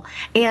goal,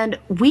 and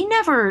we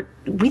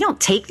don't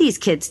take these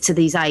kids to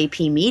these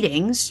IEP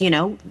meetings.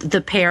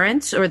 The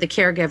parents or the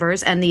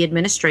caregivers and the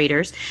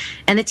administrators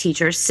and the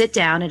teachers sit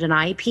down at an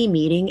IEP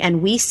meeting,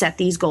 and we set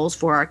these goals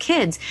for our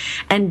kids.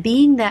 And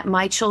being that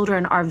my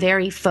children are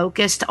very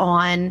focused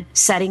on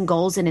setting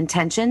goals and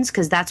intentions,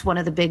 because that's one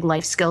of the big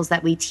life skills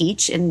that we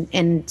teach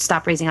in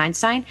Stop Raising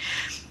Einstein.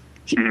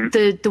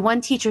 The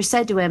one teacher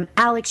said to him,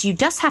 Alex, you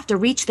just have to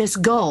reach this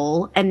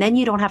goal, and then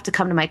you don't have to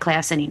come to my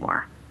class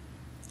anymore.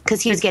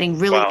 Because he was getting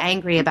really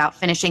angry about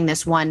finishing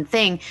this one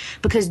thing,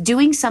 because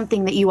doing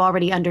something that you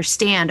already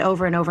understand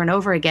over and over and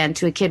over again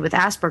to a kid with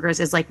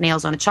Asperger's is like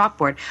nails on a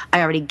chalkboard.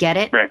 I already get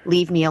it. Right.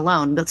 Leave me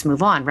alone. Let's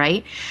move on,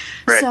 right?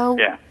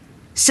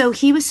 So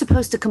he was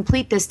supposed to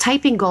complete this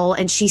typing goal,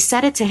 and she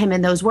said it to him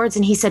in those words,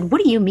 and he said,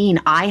 what do you mean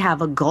I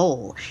have a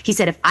goal? He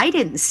said, if I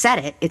didn't set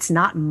it, it's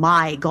not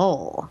my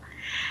goal.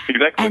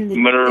 Exactly. And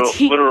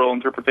literal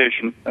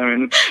interpretation. I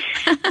mean,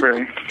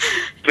 very,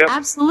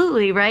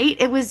 absolutely, right?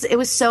 It was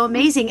so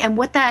amazing. And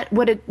what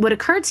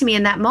occurred to me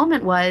in that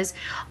moment was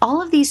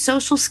all of these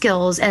social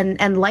skills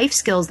and life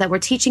skills that we're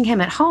teaching him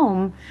at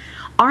home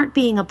aren't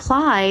being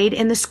applied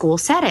in the school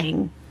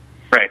setting.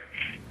 Right.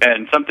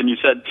 And something you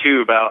said too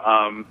about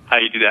how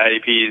you do the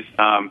IEPs.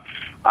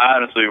 I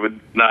honestly would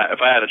not,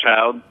 if I had a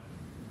child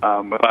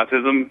with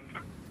autism,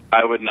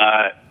 I would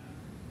not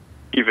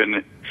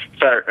even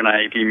start an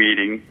IEP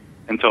meeting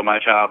until my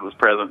child was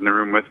present in the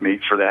room with me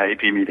for the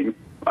IEP meeting,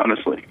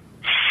 honestly.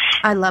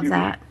 I love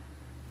that.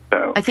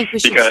 So, I think we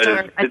should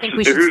start. I think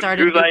we should start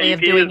a new way of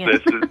doing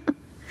it.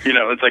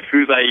 It's like,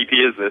 whose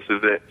IEP is this?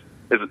 Is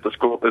it the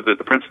school? Is it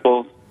the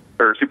principal's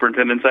or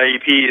superintendent's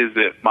IEP? Is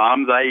it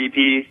mom's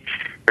IEP,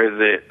 or is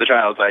it the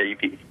child's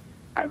IEP?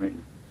 I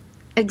mean,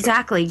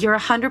 exactly. You're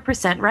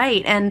 100%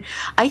 right, and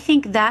I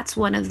think that's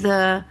one of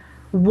the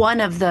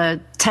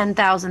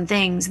 10,000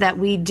 things that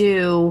we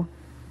do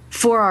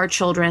for our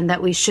children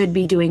that we should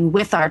be doing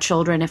with our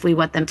children if we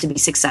want them to be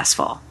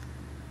successful.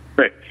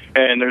 Right.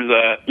 And there's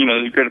a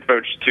great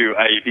approach to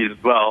IEPs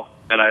as well.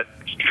 And I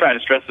try to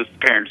stress this to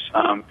parents.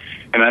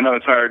 And I know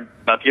it's hard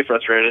not to get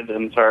frustrated,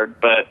 and it's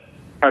hard to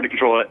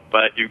control it.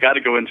 But you've got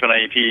to go into an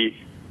IEP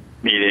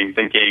meeting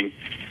thinking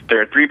there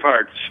are three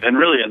parts, and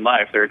really in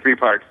life there are three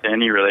parts to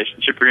any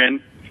relationship you're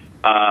in.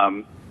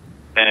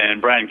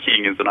 And Brian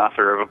King is an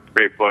author of a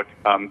great book,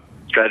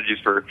 Strategies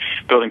for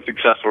Building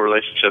Successful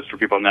Relationships for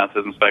People on the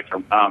Autism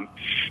Spectrum.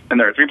 And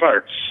there are three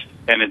parts,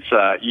 and it's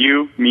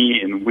you, me,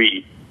 and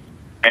we.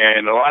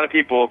 And a lot of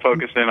people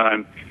focus in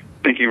on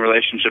thinking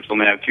relationships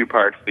only have two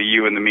parts, the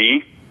you and the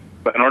me.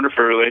 But in order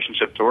for a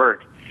relationship to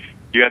work,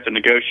 you have to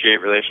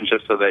negotiate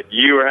relationships so that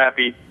you are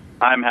happy,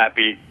 I'm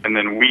happy, and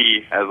then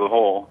we as a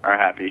whole are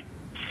happy.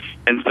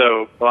 And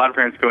so a lot of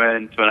parents go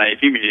into an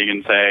IEP meeting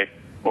and say,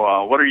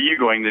 well, what are you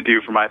going to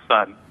do for my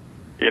son?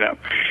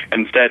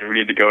 Instead, we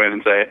need to go in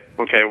and say,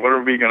 okay, what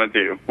are we going to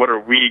do? What are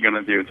we going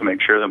to do to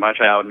make sure that my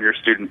child and your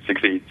student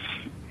succeeds?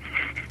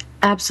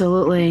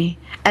 Absolutely.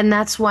 And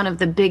that's one of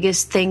the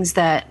biggest things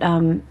that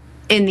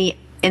in the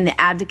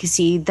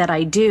advocacy that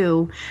I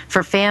do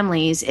for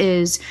families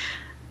is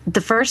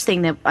the first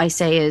thing that I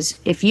say is,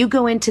 if you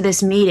go into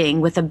this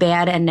meeting with a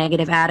bad and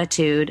negative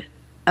attitude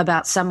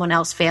about someone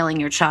else failing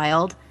your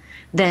child,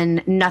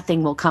 then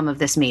nothing will come of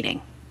this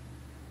meeting.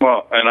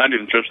 Well, and I'd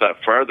even stretch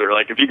that further.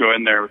 Like, if you go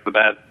in there with a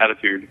bad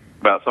attitude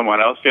about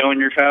someone else failing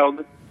your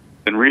child,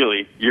 then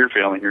really you're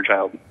failing your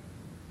child.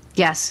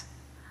 Yes,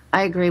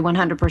 I agree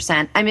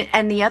 100%. I mean,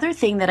 and the other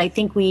thing that I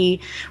think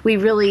we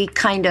really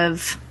kind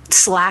of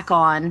slack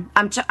on,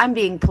 I'm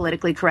being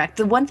politically correct.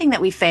 The one thing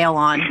that we fail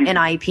on in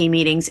IEP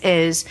meetings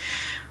is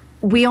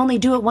we only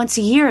do it once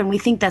a year, and we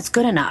think that's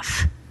good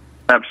enough.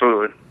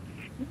 Absolutely.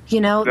 You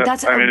know,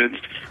 that's. I mean,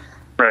 it's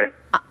right.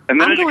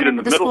 And then I'm going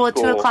into the school at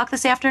 2:00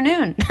 this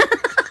afternoon.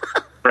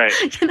 Right.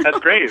 You know? That's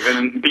great.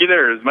 And be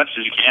there as much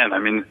as you can. I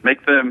mean,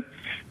 make them.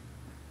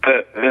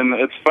 And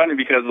it's funny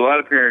because a lot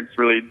of parents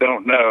really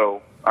don't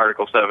know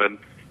Article 7.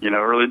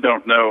 Really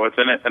don't know what's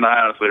in it. And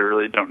I honestly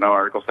really don't know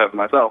Article 7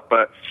 myself.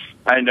 But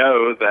I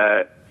know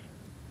that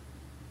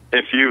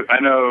I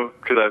know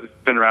because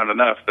I've been around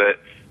enough that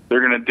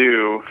they're going to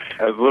do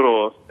as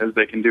little as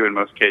they can do in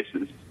most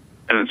cases.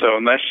 And so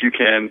unless you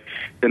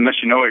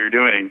know what you're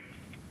doing,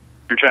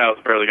 your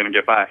child's barely going to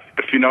get by.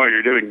 But if you know what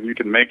you're doing, you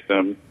can make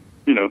them,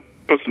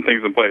 put some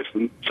things in place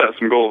and set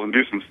some goals and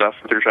do some stuff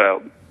with your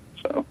child.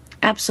 So.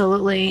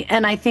 Absolutely.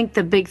 And I think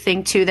the big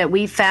thing, too, that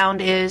we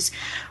found is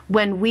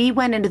when we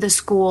went into the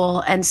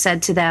school and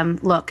said to them,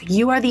 look,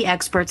 you are the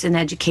experts in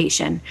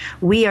education.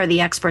 We are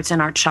the experts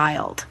in our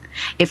child.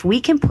 If we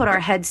can put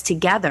our heads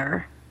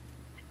together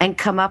and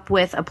come up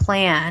with a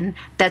plan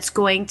that's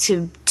going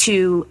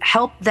to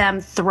help them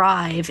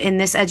thrive in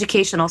this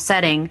educational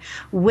setting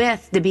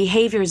with the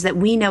behaviors that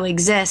we know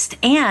exist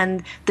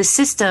and the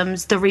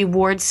systems, the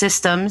reward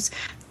systems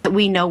that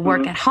we know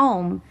work at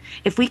home,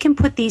 if we can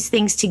put these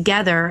things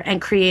together and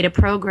create a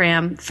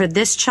program for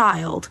this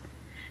child,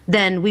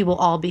 then we will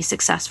all be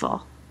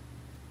successful.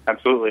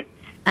 Absolutely.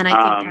 And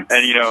I think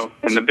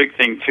and the big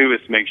thing too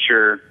is to make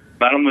sure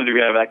not only do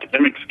we have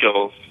academic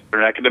skills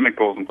or academic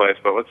goals in place,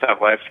 but let's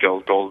have life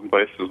skills goals in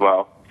place as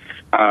well.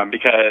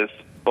 Because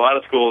a lot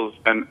of schools,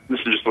 and this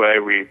is just the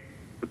way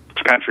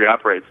the country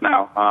operates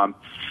now,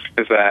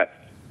 is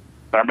that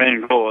our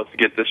main goal is to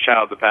get this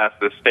child to pass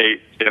the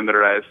state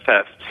standardized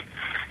test.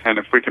 And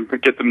if we can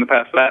get them to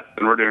pass that,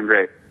 then we're doing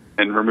great,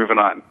 and we're moving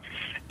on.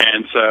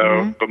 And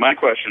so, but my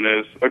question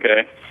is,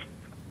 okay,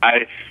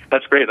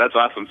 that's great, that's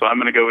awesome. So I'm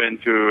going to go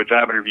into a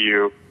job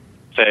interview,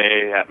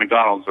 say at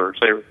McDonald's or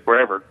say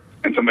wherever,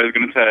 and somebody's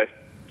going to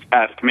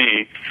ask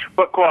me,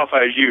 what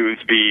qualifies you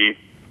to be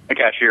a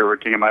cashier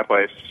working in my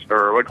place,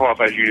 or what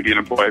qualifies you to be an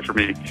employee for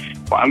me?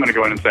 Well, I'm going to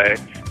go in and say,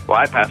 well,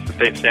 I passed the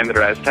state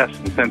standardized test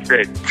in 10th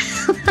grade.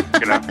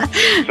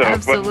 So,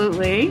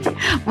 absolutely.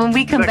 When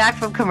we come back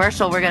from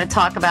commercial, we're going to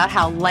talk about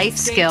how life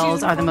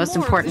skills are the most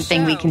important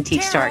thing we can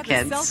teach to our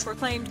kids. The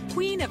self-proclaimed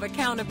queen of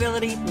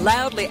accountability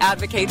loudly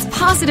advocates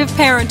positive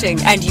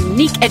parenting and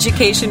unique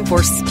education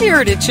for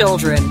spirited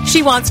children.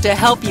 She wants to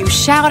help you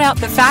shout out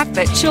the fact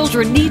that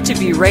children need to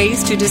be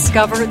raised to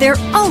discover their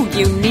own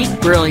unique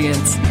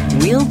brilliance.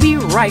 We'll be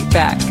right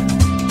back.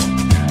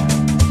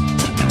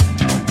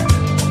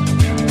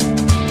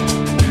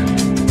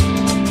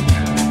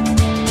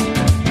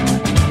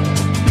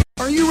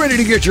 Ready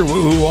to get your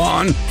woohoo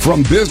on?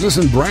 From business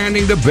and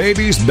branding to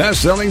babies,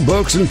 best-selling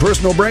books, and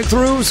personal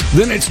breakthroughs?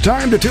 Then it's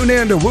time to tune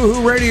in to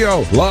Woohoo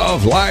Radio,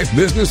 Love, Life,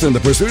 Business, and the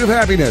Pursuit of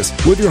Happiness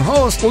with your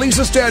host,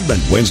 Lisa Stedman,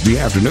 Wednesday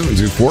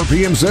afternoons at 4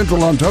 p.m.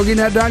 Central on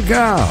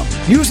TogiNet.com.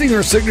 Using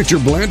her signature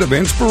blend of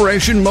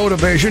inspiration,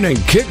 motivation, and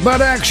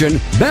kick-butt action,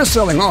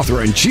 best-selling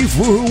author and chief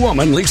woohoo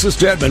woman Lisa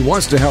Stedman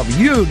wants to help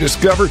you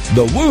discover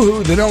the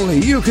woohoo that only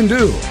you can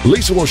do.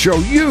 Lisa will show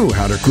you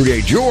how to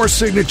create your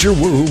signature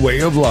woohoo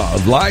way of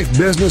love, life,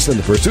 business, and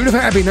the pursuit of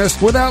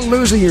happiness without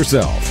losing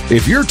yourself.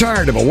 If you're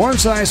tired of a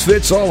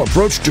one-size-fits-all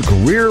approach to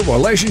career,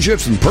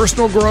 relationships, and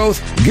personal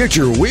growth, get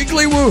your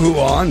weekly woohoo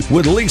on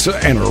with Lisa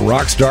and her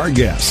rock star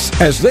guests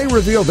as they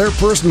reveal their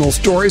personal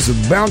stories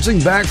of bouncing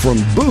back from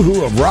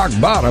boohoo of rock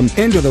bottom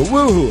into the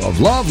woohoo of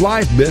love,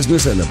 life,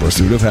 business, and the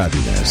pursuit of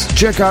happiness.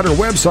 Check out her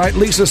website,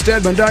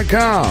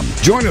 lisastedman.com.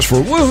 Join us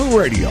for Woohoo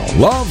Radio,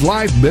 Love,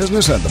 Life,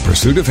 Business, and the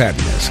Pursuit of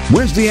Happiness.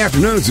 Wednesday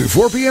afternoons at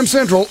 4 p.m.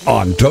 Central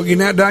on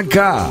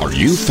TogiNet.com. Are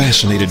you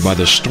fascinated by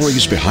the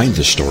stories behind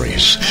the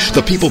stories,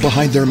 the people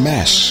behind their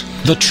masks,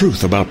 the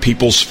truth about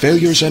people's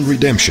failures and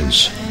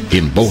redemptions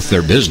in both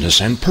their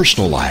business and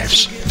personal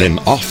lives? Then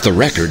Off the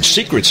Record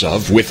Secrets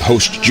of with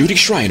host Judy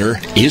Schreiner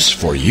is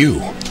for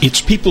you.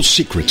 It's people's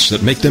secrets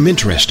that make them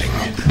interesting,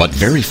 but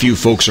very few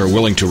folks are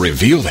willing to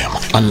reveal them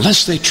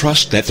unless they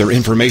trust that their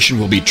information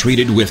will be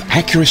treated with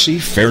accuracy,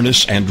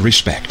 fairness, and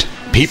respect.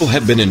 People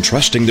have been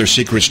entrusting their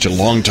secrets to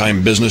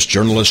longtime business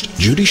journalist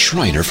Judy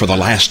Schreiner for the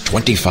last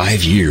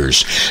 25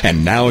 years,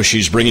 and now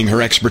she's bringing her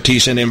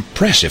expertise and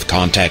impressive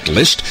contact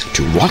list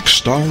to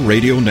Rockstar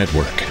Radio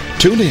Network.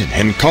 Tune in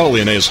and call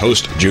in as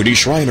host Judy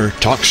Schreiner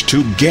talks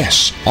to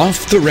guests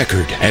off the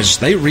record as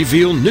they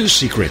reveal new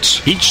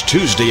secrets each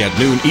Tuesday at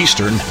noon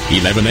Eastern,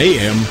 11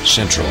 a.m.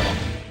 Central.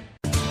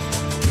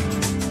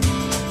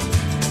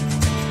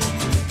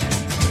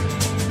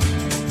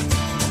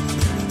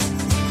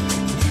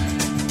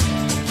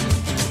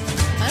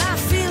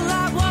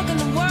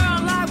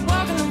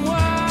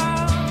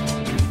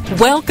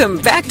 Welcome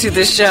back to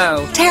the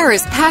show.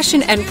 Tara's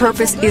passion and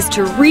purpose is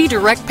to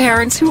redirect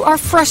parents who are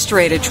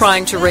frustrated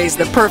trying to raise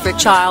the perfect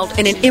child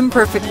in an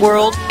imperfect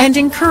world and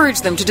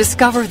encourage them to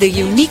discover the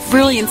unique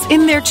brilliance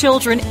in their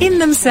children in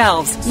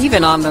themselves,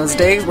 even on those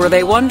days where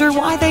they wonder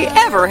why they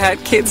ever had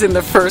kids in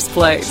the first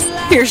place.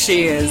 Here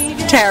she is,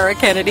 Tara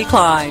Kennedy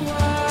Klein.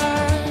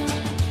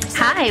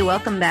 Hi,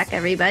 welcome back,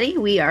 everybody.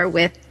 We are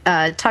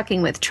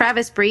talking with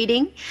Travis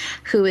Breeding,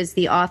 who is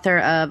the author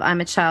of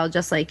I'm a Child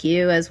Just Like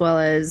You, as well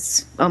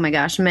as, oh my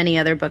gosh, many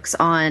other books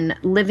on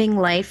living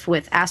life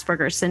with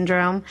Asperger's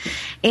syndrome.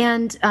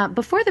 And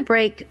before the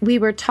break, we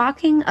were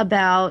talking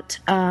about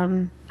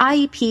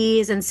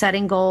IEPs and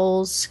setting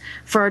goals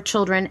for our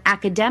children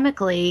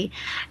academically.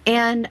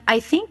 And I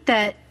think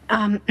that,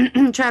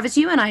 Travis,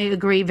 you and I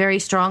agree very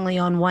strongly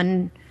on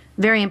one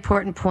very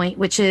important point,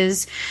 which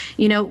is,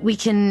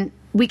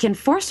 we can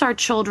force our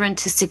children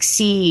to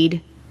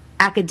succeed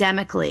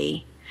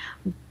academically,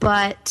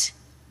 but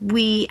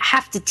we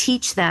have to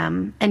teach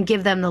them and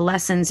give them the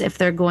lessons if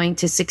they're going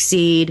to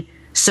succeed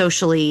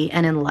socially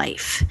and in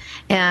life.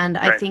 And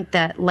right. I think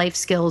that life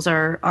skills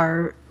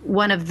are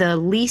one of the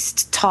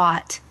least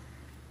taught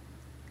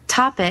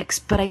topics,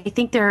 but I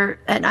think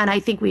and I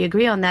think we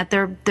agree on that,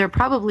 they're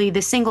probably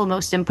the single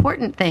most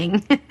important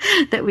thing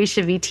that we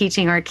should be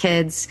teaching our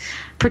kids,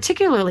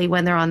 particularly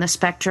when they're on the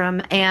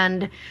spectrum.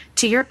 And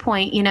to your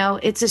point,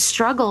 it's a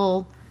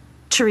struggle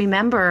to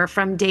remember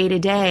from day to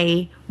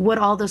day what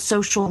all the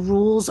social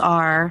rules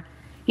are.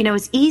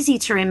 It's easy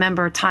to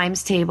remember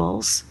times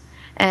tables,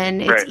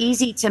 and it's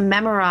easy to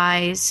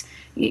memorize,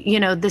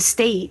 the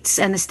states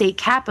and the state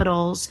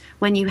capitals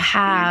when you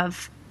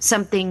have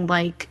something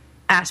like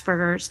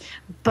Asperger's,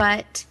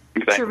 but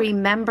to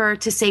remember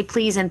to say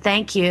please and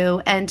thank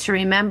you, and to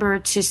remember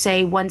to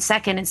say 1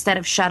 second instead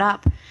of shut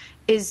up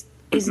is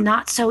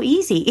not so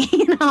easy,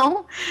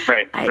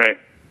 Right.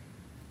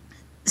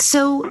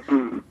 So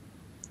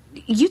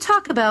you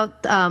talk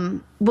about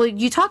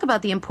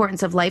the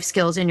importance of life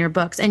skills in your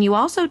books, and you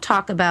also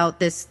talk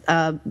about this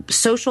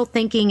social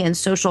thinking and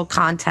social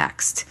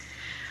context.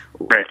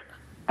 Right.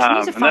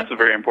 And that's a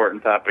very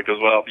important topic as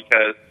well,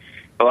 because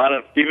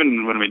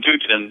even when we do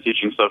get into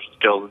teaching social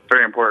skills, it's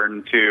very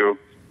important to,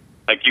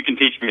 you can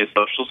teach me a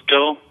social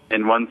skill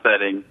in one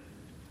setting,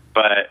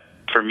 but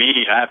for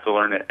me, I have to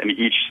learn it in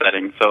each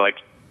setting. So,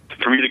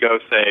 for me to go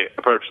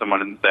approach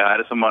someone and say hi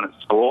to someone at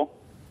school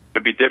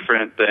would be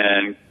different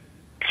than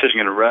sitting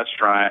in a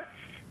restaurant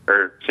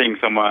or seeing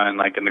someone,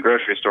 in the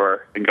grocery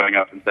store and going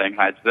up and saying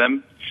hi to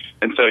them.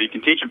 And so you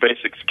can teach a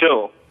basic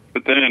skill,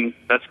 but then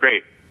that's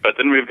great. But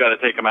then we've got to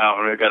take them out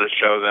and we've got to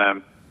show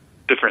them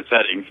different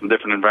settings and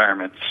different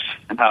environments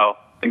and how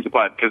things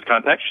apply, because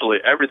contextually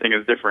everything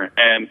is different.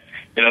 And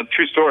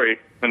true story,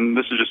 and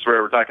this is just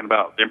where we're talking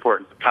about the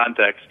importance of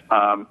context.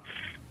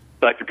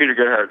 Dr. Peter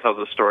Gerhardt tells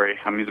a story.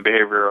 He's a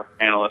behavioral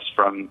analyst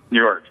from New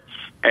York,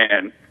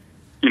 and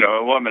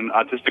a woman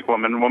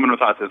with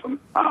autism.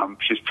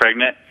 She's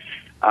pregnant.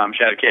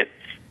 She had a kid.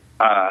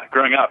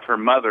 Growing up, her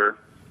mother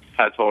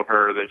had told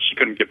her that she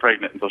couldn't get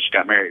pregnant until she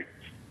got married.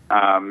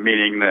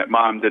 Meaning that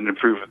mom didn't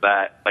approve of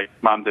that.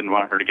 Mom didn't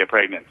want her to get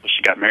pregnant, so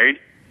she got married.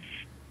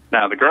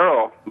 Now, the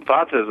girl with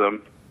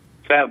autism,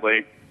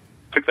 sadly,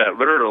 took that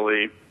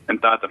literally and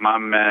thought that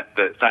mom meant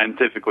that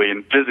scientifically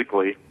and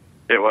physically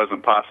it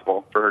wasn't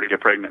possible for her to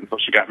get pregnant until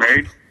she got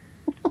married.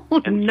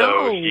 So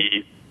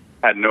she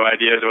had no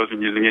idea. She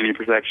wasn't using any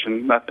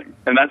protection, nothing.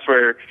 And that's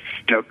where,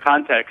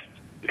 context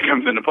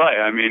comes into play.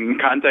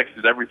 Context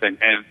is everything.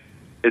 And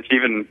it's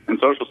even in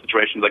social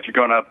situations, you're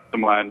going up to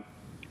someone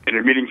and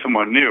you're meeting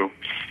someone new,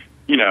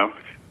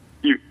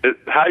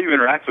 how you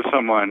interact with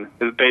someone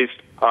is based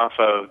off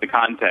of the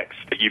context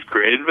that you've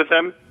created with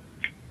them.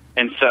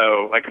 And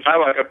so, if I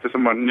walk up to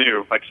someone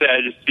new, say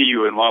I just see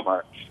you in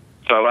Walmart,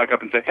 so I walk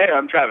up and say, hey,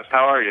 I'm Travis,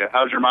 how are you?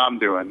 How's your mom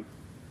doing?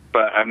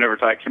 But I've never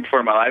talked to you before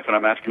in my life, and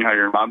I'm asking how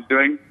your mom's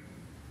doing.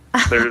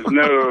 There's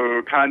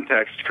no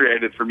context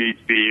created for me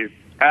to be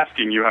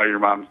asking you how your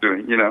mom's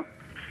doing, that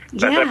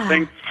type of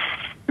thing.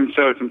 And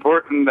so it's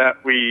important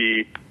that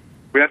we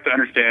have to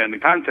understand the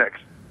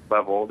context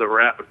level that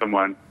we're at with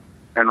someone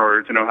in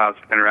order to know how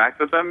to interact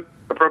with them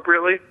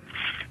appropriately.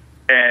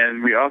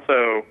 And we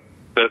also,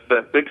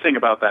 the big thing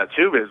about that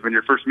too is when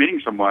you're first meeting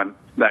someone,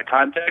 that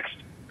context,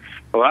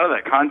 a lot of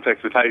that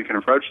context is how you can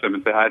approach them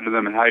and say hi to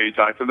them and how you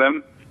talk to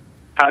them.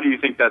 How do you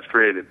think that's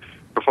created?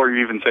 Before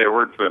you even say a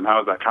word to them,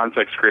 how is that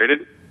context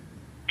created?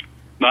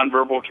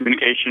 Nonverbal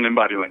communication and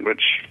body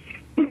language.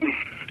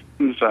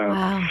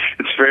 So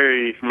It's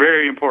very,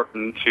 very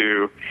important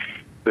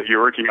that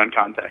you're working on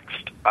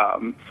context,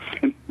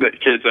 that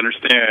kids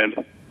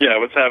understand,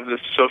 let's have this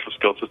social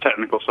skill. It's a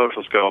technical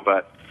social skill,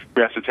 but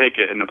we have to take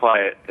it and apply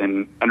it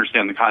and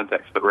understand the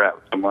context that we're at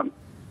with someone.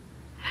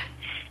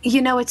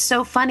 You know, it's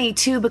so funny,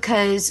 too,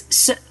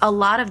 because a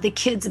lot of the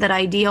kids that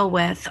I deal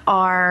with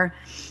are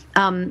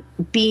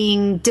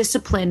being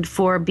disciplined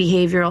for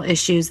behavioral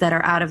issues that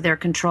are out of their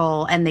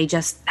control, and they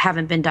just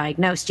haven't been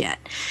diagnosed yet.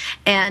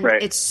 And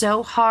it's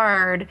so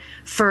hard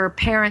for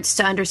parents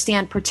to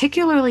understand,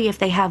 particularly if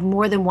they have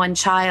more than one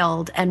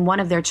child and one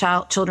of their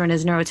children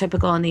is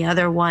neurotypical and the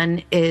other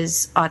one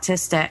is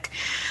autistic.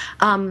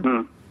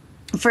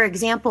 For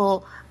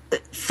example,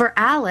 for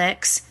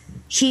Alex,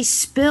 he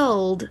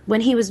spilled,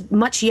 when he was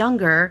much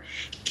younger,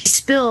 he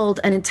spilled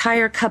an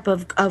entire cup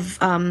of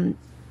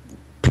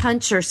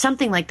punch or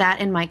something like that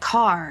in my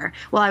car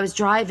while I was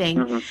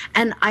driving.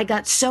 And I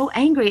got so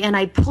angry and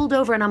I pulled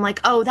over and I'm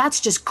like, oh,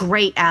 that's just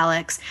great,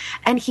 Alex.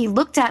 And he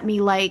looked at me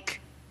like,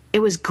 it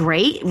was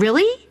great?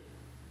 Really?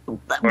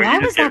 Why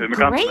was that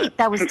great?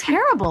 That was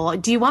terrible.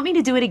 Do you want me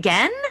to do it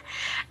again?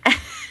 That's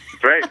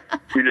right.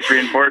 You just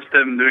reinforced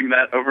him doing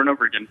that over and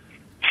over again.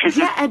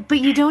 Yeah, but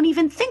you don't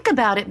even think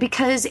about it,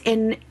 because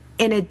in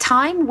a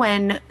time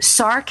when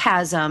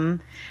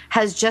sarcasm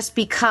has just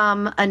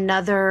become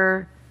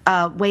another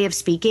way of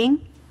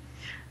speaking,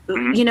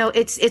 you know,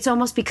 it's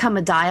almost become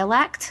a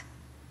dialect.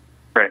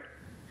 Right.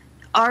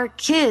 Our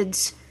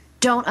kids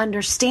don't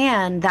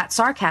understand that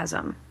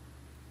sarcasm.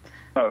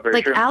 Oh, very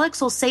like true.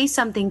 Alex will say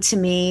something to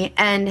me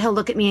and he'll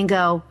look at me and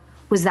go,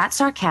 was that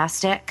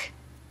sarcastic?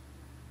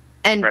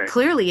 And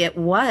clearly it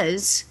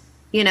was,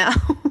 you know.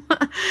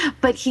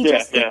 But he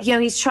you know,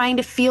 he's trying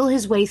to feel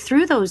his way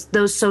through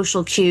those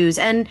social cues.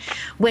 And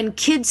when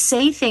kids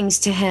say things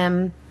to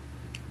him,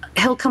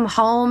 he'll come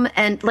home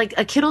and, like,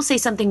 a kid will say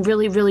something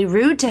really, really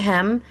rude to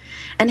him,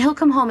 and he'll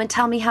come home and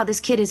tell me how this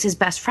kid is his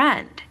best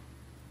friend.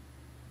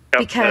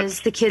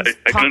 Because the kid's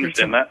I talking can understand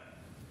to him. that.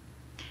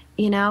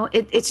 You know,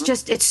 it's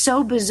just, it's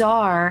so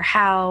bizarre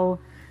how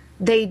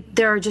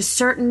there are just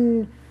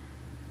certain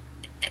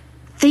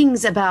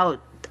things about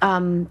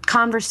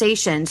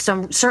conversation,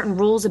 some certain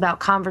rules about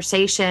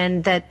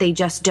conversation that they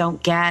just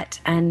don't get.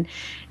 And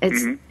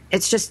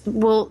it's just,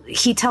 well,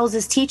 he tells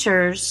his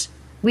teachers,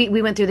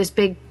 we went through this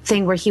big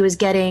thing where he was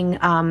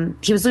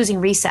losing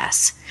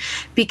recess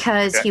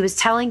because he was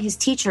telling his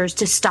teachers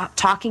to stop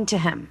talking to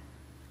him.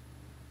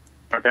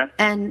 Okay.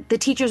 And the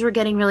teachers were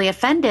getting really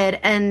offended.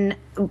 And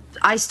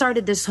I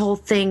started this whole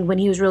thing when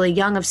he was really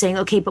young of saying,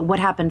 okay, but what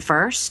happened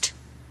first?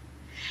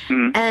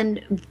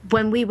 And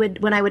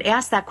when I would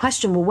ask that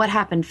question, well, what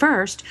happened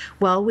first?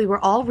 Well, we were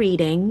all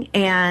reading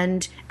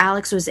and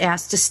Alex was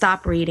asked to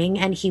stop reading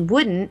and he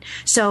wouldn't.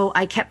 So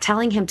I kept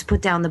telling him to put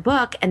down the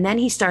book, and then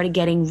he started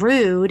getting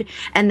rude,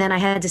 and then I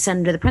had to send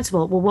him to the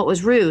principal. Well, what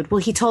was rude?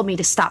 Well, he told me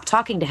to stop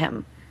talking to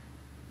him.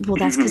 Well,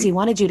 that's because he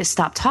wanted you to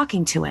stop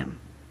talking to him.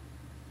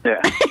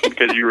 Yeah,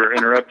 because you were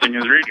interrupting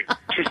his reading.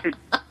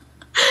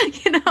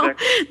 You know,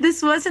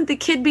 this wasn't the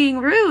kid being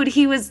rude.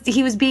 He was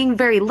being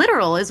very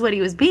literal is what he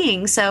was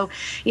being. So,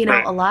 you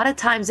know, a lot of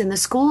times in the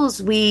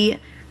schools, we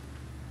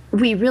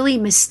really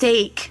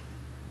mistake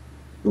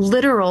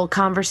literal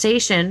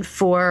conversation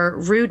for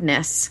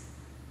rudeness.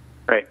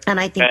 Right. And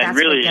I think that's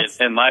really, what gets...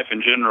 in life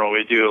in general,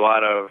 we do a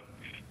lot of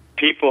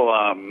people,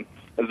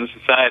 as a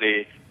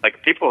society,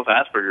 like people with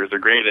Asperger's are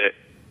great at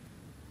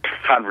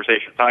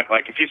conversation.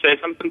 Like if you say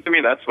something to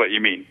me, that's what you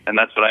mean. And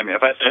that's what I mean.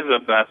 If I say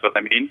something, that's what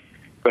I mean.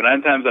 But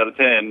 9 times out of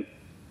 10,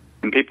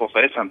 when people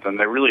say something,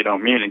 they really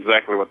don't mean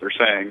exactly what they're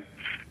saying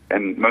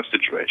in most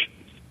situations.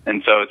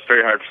 And so it's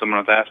very hard for someone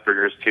with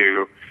Asperger's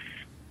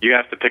you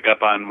have to pick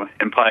up on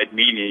implied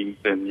meanings.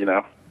 And, you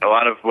know, a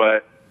lot of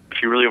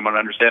if you really want to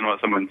understand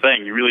what someone's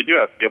saying, you really do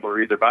have to be able to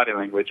read their body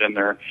language and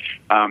their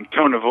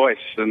tone of voice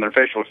and their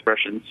facial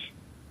expressions.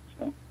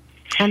 So.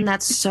 And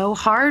that's so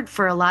hard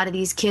for a lot of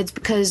these kids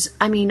because,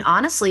 I mean,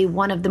 honestly,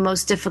 one of the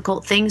most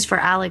difficult things for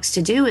Alex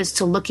to do is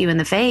to look you in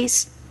the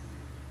face.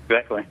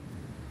 Exactly.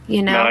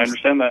 You know, no, I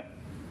understand that.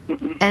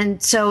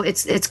 And so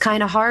it's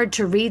kind of hard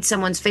to read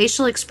someone's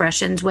facial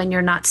expressions when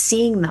you're not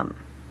seeing them.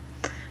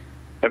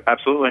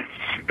 Absolutely.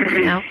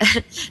 You know,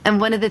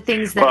 and one of the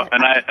things that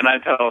I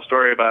tell a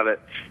story about it.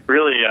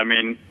 Really, I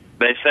mean,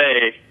 they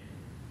say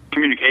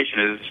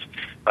communication is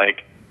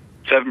like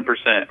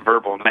 7%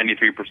 verbal,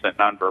 93%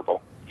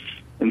 nonverbal,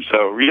 and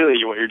so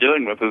really, what you're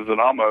dealing with is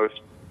almost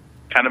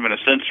kind of in a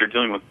sense you're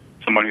dealing with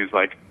someone who's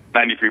like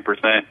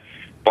 93%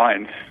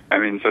 blind. I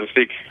mean, so to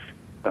speak.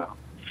 So.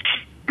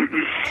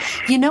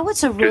 You know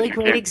what's a really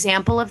great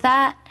example of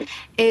that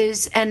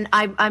is, and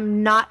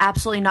I'm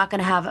absolutely not going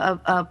to have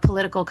a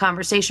political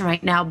conversation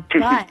right now,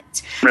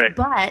 but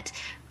but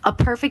a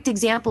perfect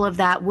example of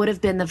that would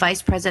have been the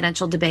vice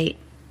presidential debate.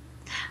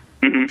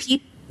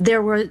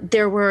 There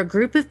were a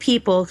group of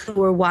people who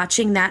were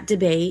watching that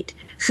debate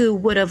who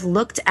would have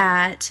looked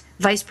at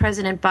Vice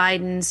President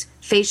Biden's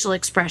facial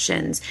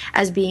expressions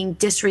as being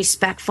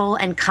disrespectful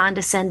and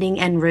condescending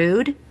and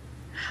rude.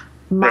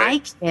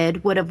 My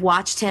kid would have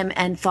watched him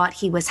and thought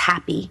he was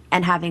happy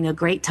and having a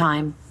great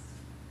time.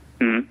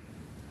 Yeah,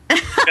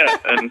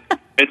 and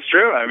it's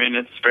true. I mean,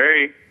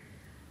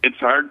 it's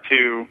hard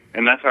to,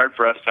 and that's hard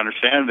for us to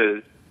understand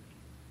is,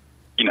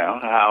 you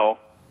know,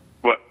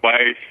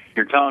 why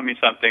you're telling me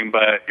something,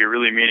 but you're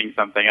really meaning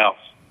something else.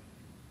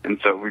 And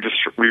so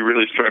we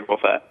really struggle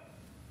with that.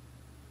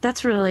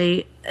 That's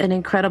really an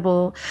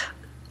incredible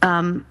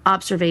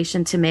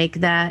observation to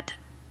make, that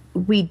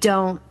we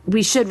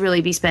should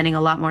really be spending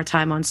a lot more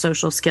time on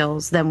social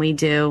skills than we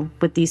do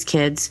with these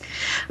kids.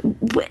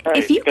 Right,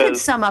 if you could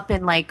sum up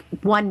in like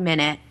 1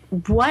 minute,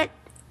 what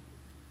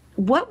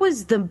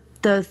was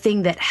the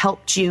thing that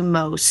helped you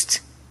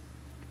most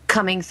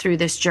coming through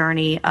this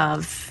journey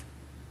of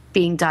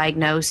being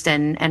diagnosed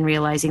and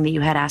realizing that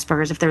you had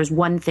Asperger's? If there was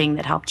one thing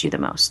that helped you the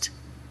most?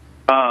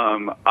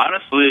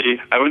 Honestly,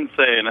 I wouldn't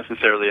say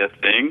necessarily a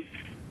thing.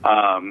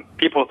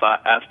 People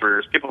thought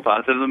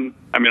autism.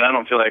 I mean, I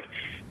don't feel like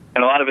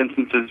in a lot of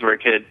instances where a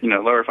kid,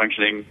 lower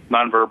functioning,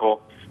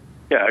 nonverbal,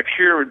 yeah, a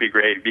cure would be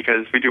great,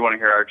 because we do want to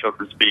hear our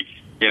children speak.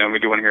 We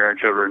do want to hear our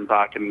children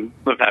talk and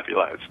live happy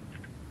lives.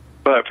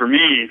 But for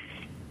me,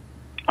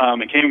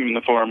 it came in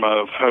the form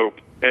of hope,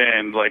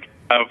 and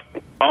of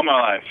all my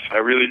life, I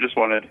really just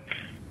wanted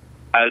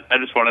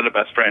a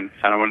best friend,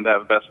 and I wanted to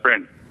have a best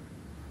friend.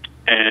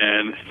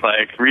 And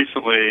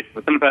recently,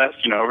 within the past,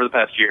 over the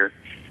past year,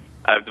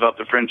 I've developed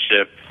a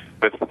friendship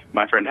with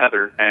my friend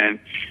Heather, and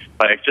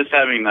just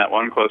having that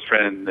one close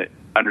friend that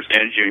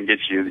understands you and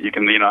gets you, that you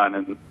can lean on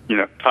and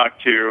talk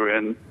to,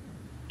 and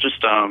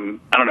just I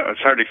don't know,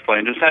 it's hard to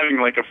explain. Just having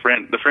a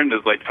friend. The friend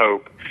is like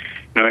hope,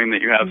 knowing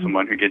that you have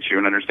someone who gets you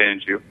and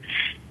understands you,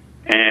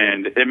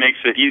 and it makes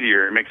it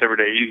easier. It makes every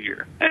day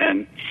easier,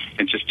 and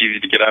it's just easy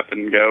to get up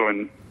and go,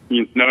 and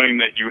knowing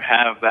that you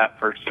have that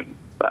person,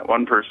 that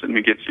one person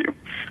who gets you.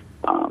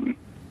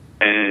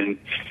 And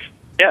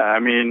yeah, I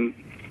mean,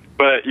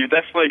 but you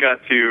definitely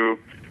got to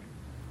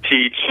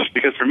teach,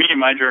 because for me,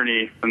 my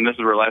journey, and this is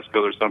where life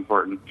skills are so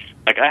important,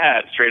 I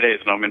had straight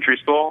A's in elementary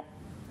school,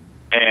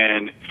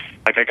 and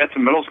I got to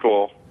middle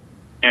school,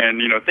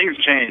 and things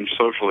change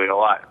socially a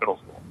lot in middle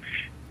school,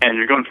 and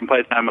you're going from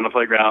playtime on the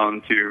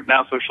playground to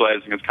now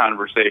socializing as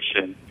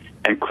conversation,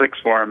 and cliques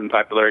form and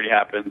popularity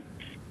happens,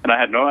 and I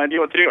had no idea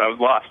what to do. I was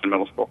lost in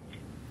middle school.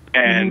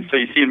 And so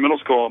you see, in middle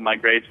school, my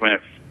grades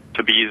went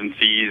to B's and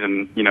C's,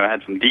 and I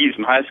had some D's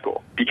in high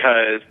school,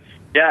 because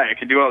yeah, I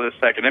could do all this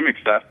academic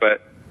stuff,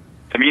 but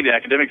to me, the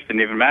academics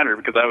didn't even matter,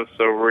 because I was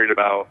so worried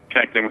about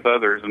connecting with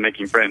others and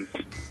making friends,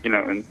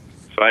 and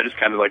so I just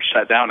kind of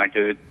shut down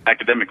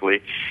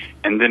academically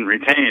and didn't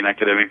retain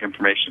academic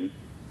information.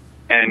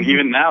 And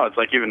even now, it's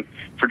even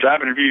for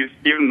job interviews,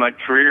 even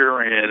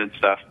career-oriented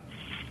stuff,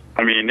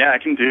 I mean, yeah, I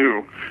can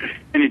do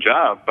any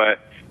job, but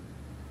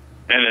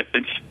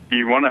it's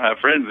you want to have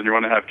friends and you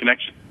want to have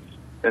connections.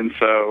 And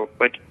so,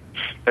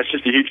 that's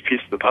just a huge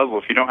piece of the puzzle.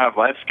 If you don't have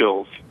life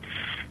skills,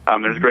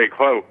 there's a great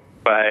quote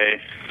by,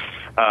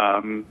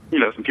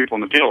 some people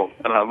in the field,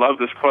 and I love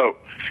this quote.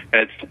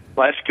 It's,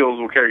 life skills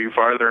will carry you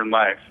farther in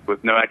life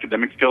with no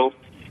academic skills,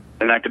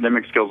 and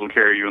academic skills will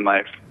carry you in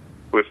life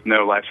with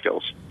no life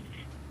skills.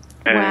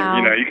 And,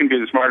 wow. You can be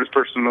the smartest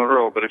person in the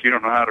world, but if you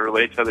don't know how to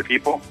relate to other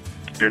people,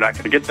 you're not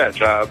going to get that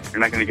job.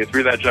 You're not going to get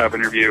through that job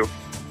interview.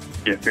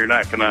 You're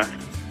not going to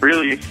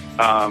really,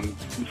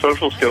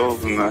 social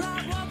skills and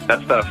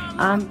that stuff,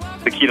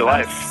 the key to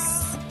life.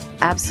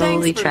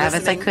 Absolutely,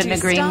 Travis. I couldn't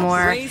agree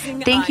more.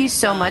 Thank you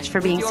so much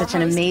for being such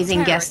an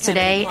amazing guest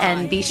today.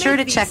 And be sure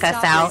to check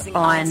us out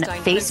on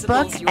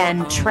Facebook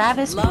and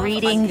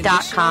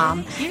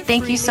TravisBreeding.com.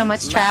 Thank you so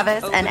much,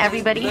 Travis. And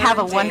everybody, have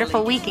a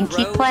wonderful week and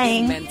keep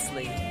playing.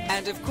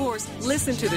 And of course, listen to the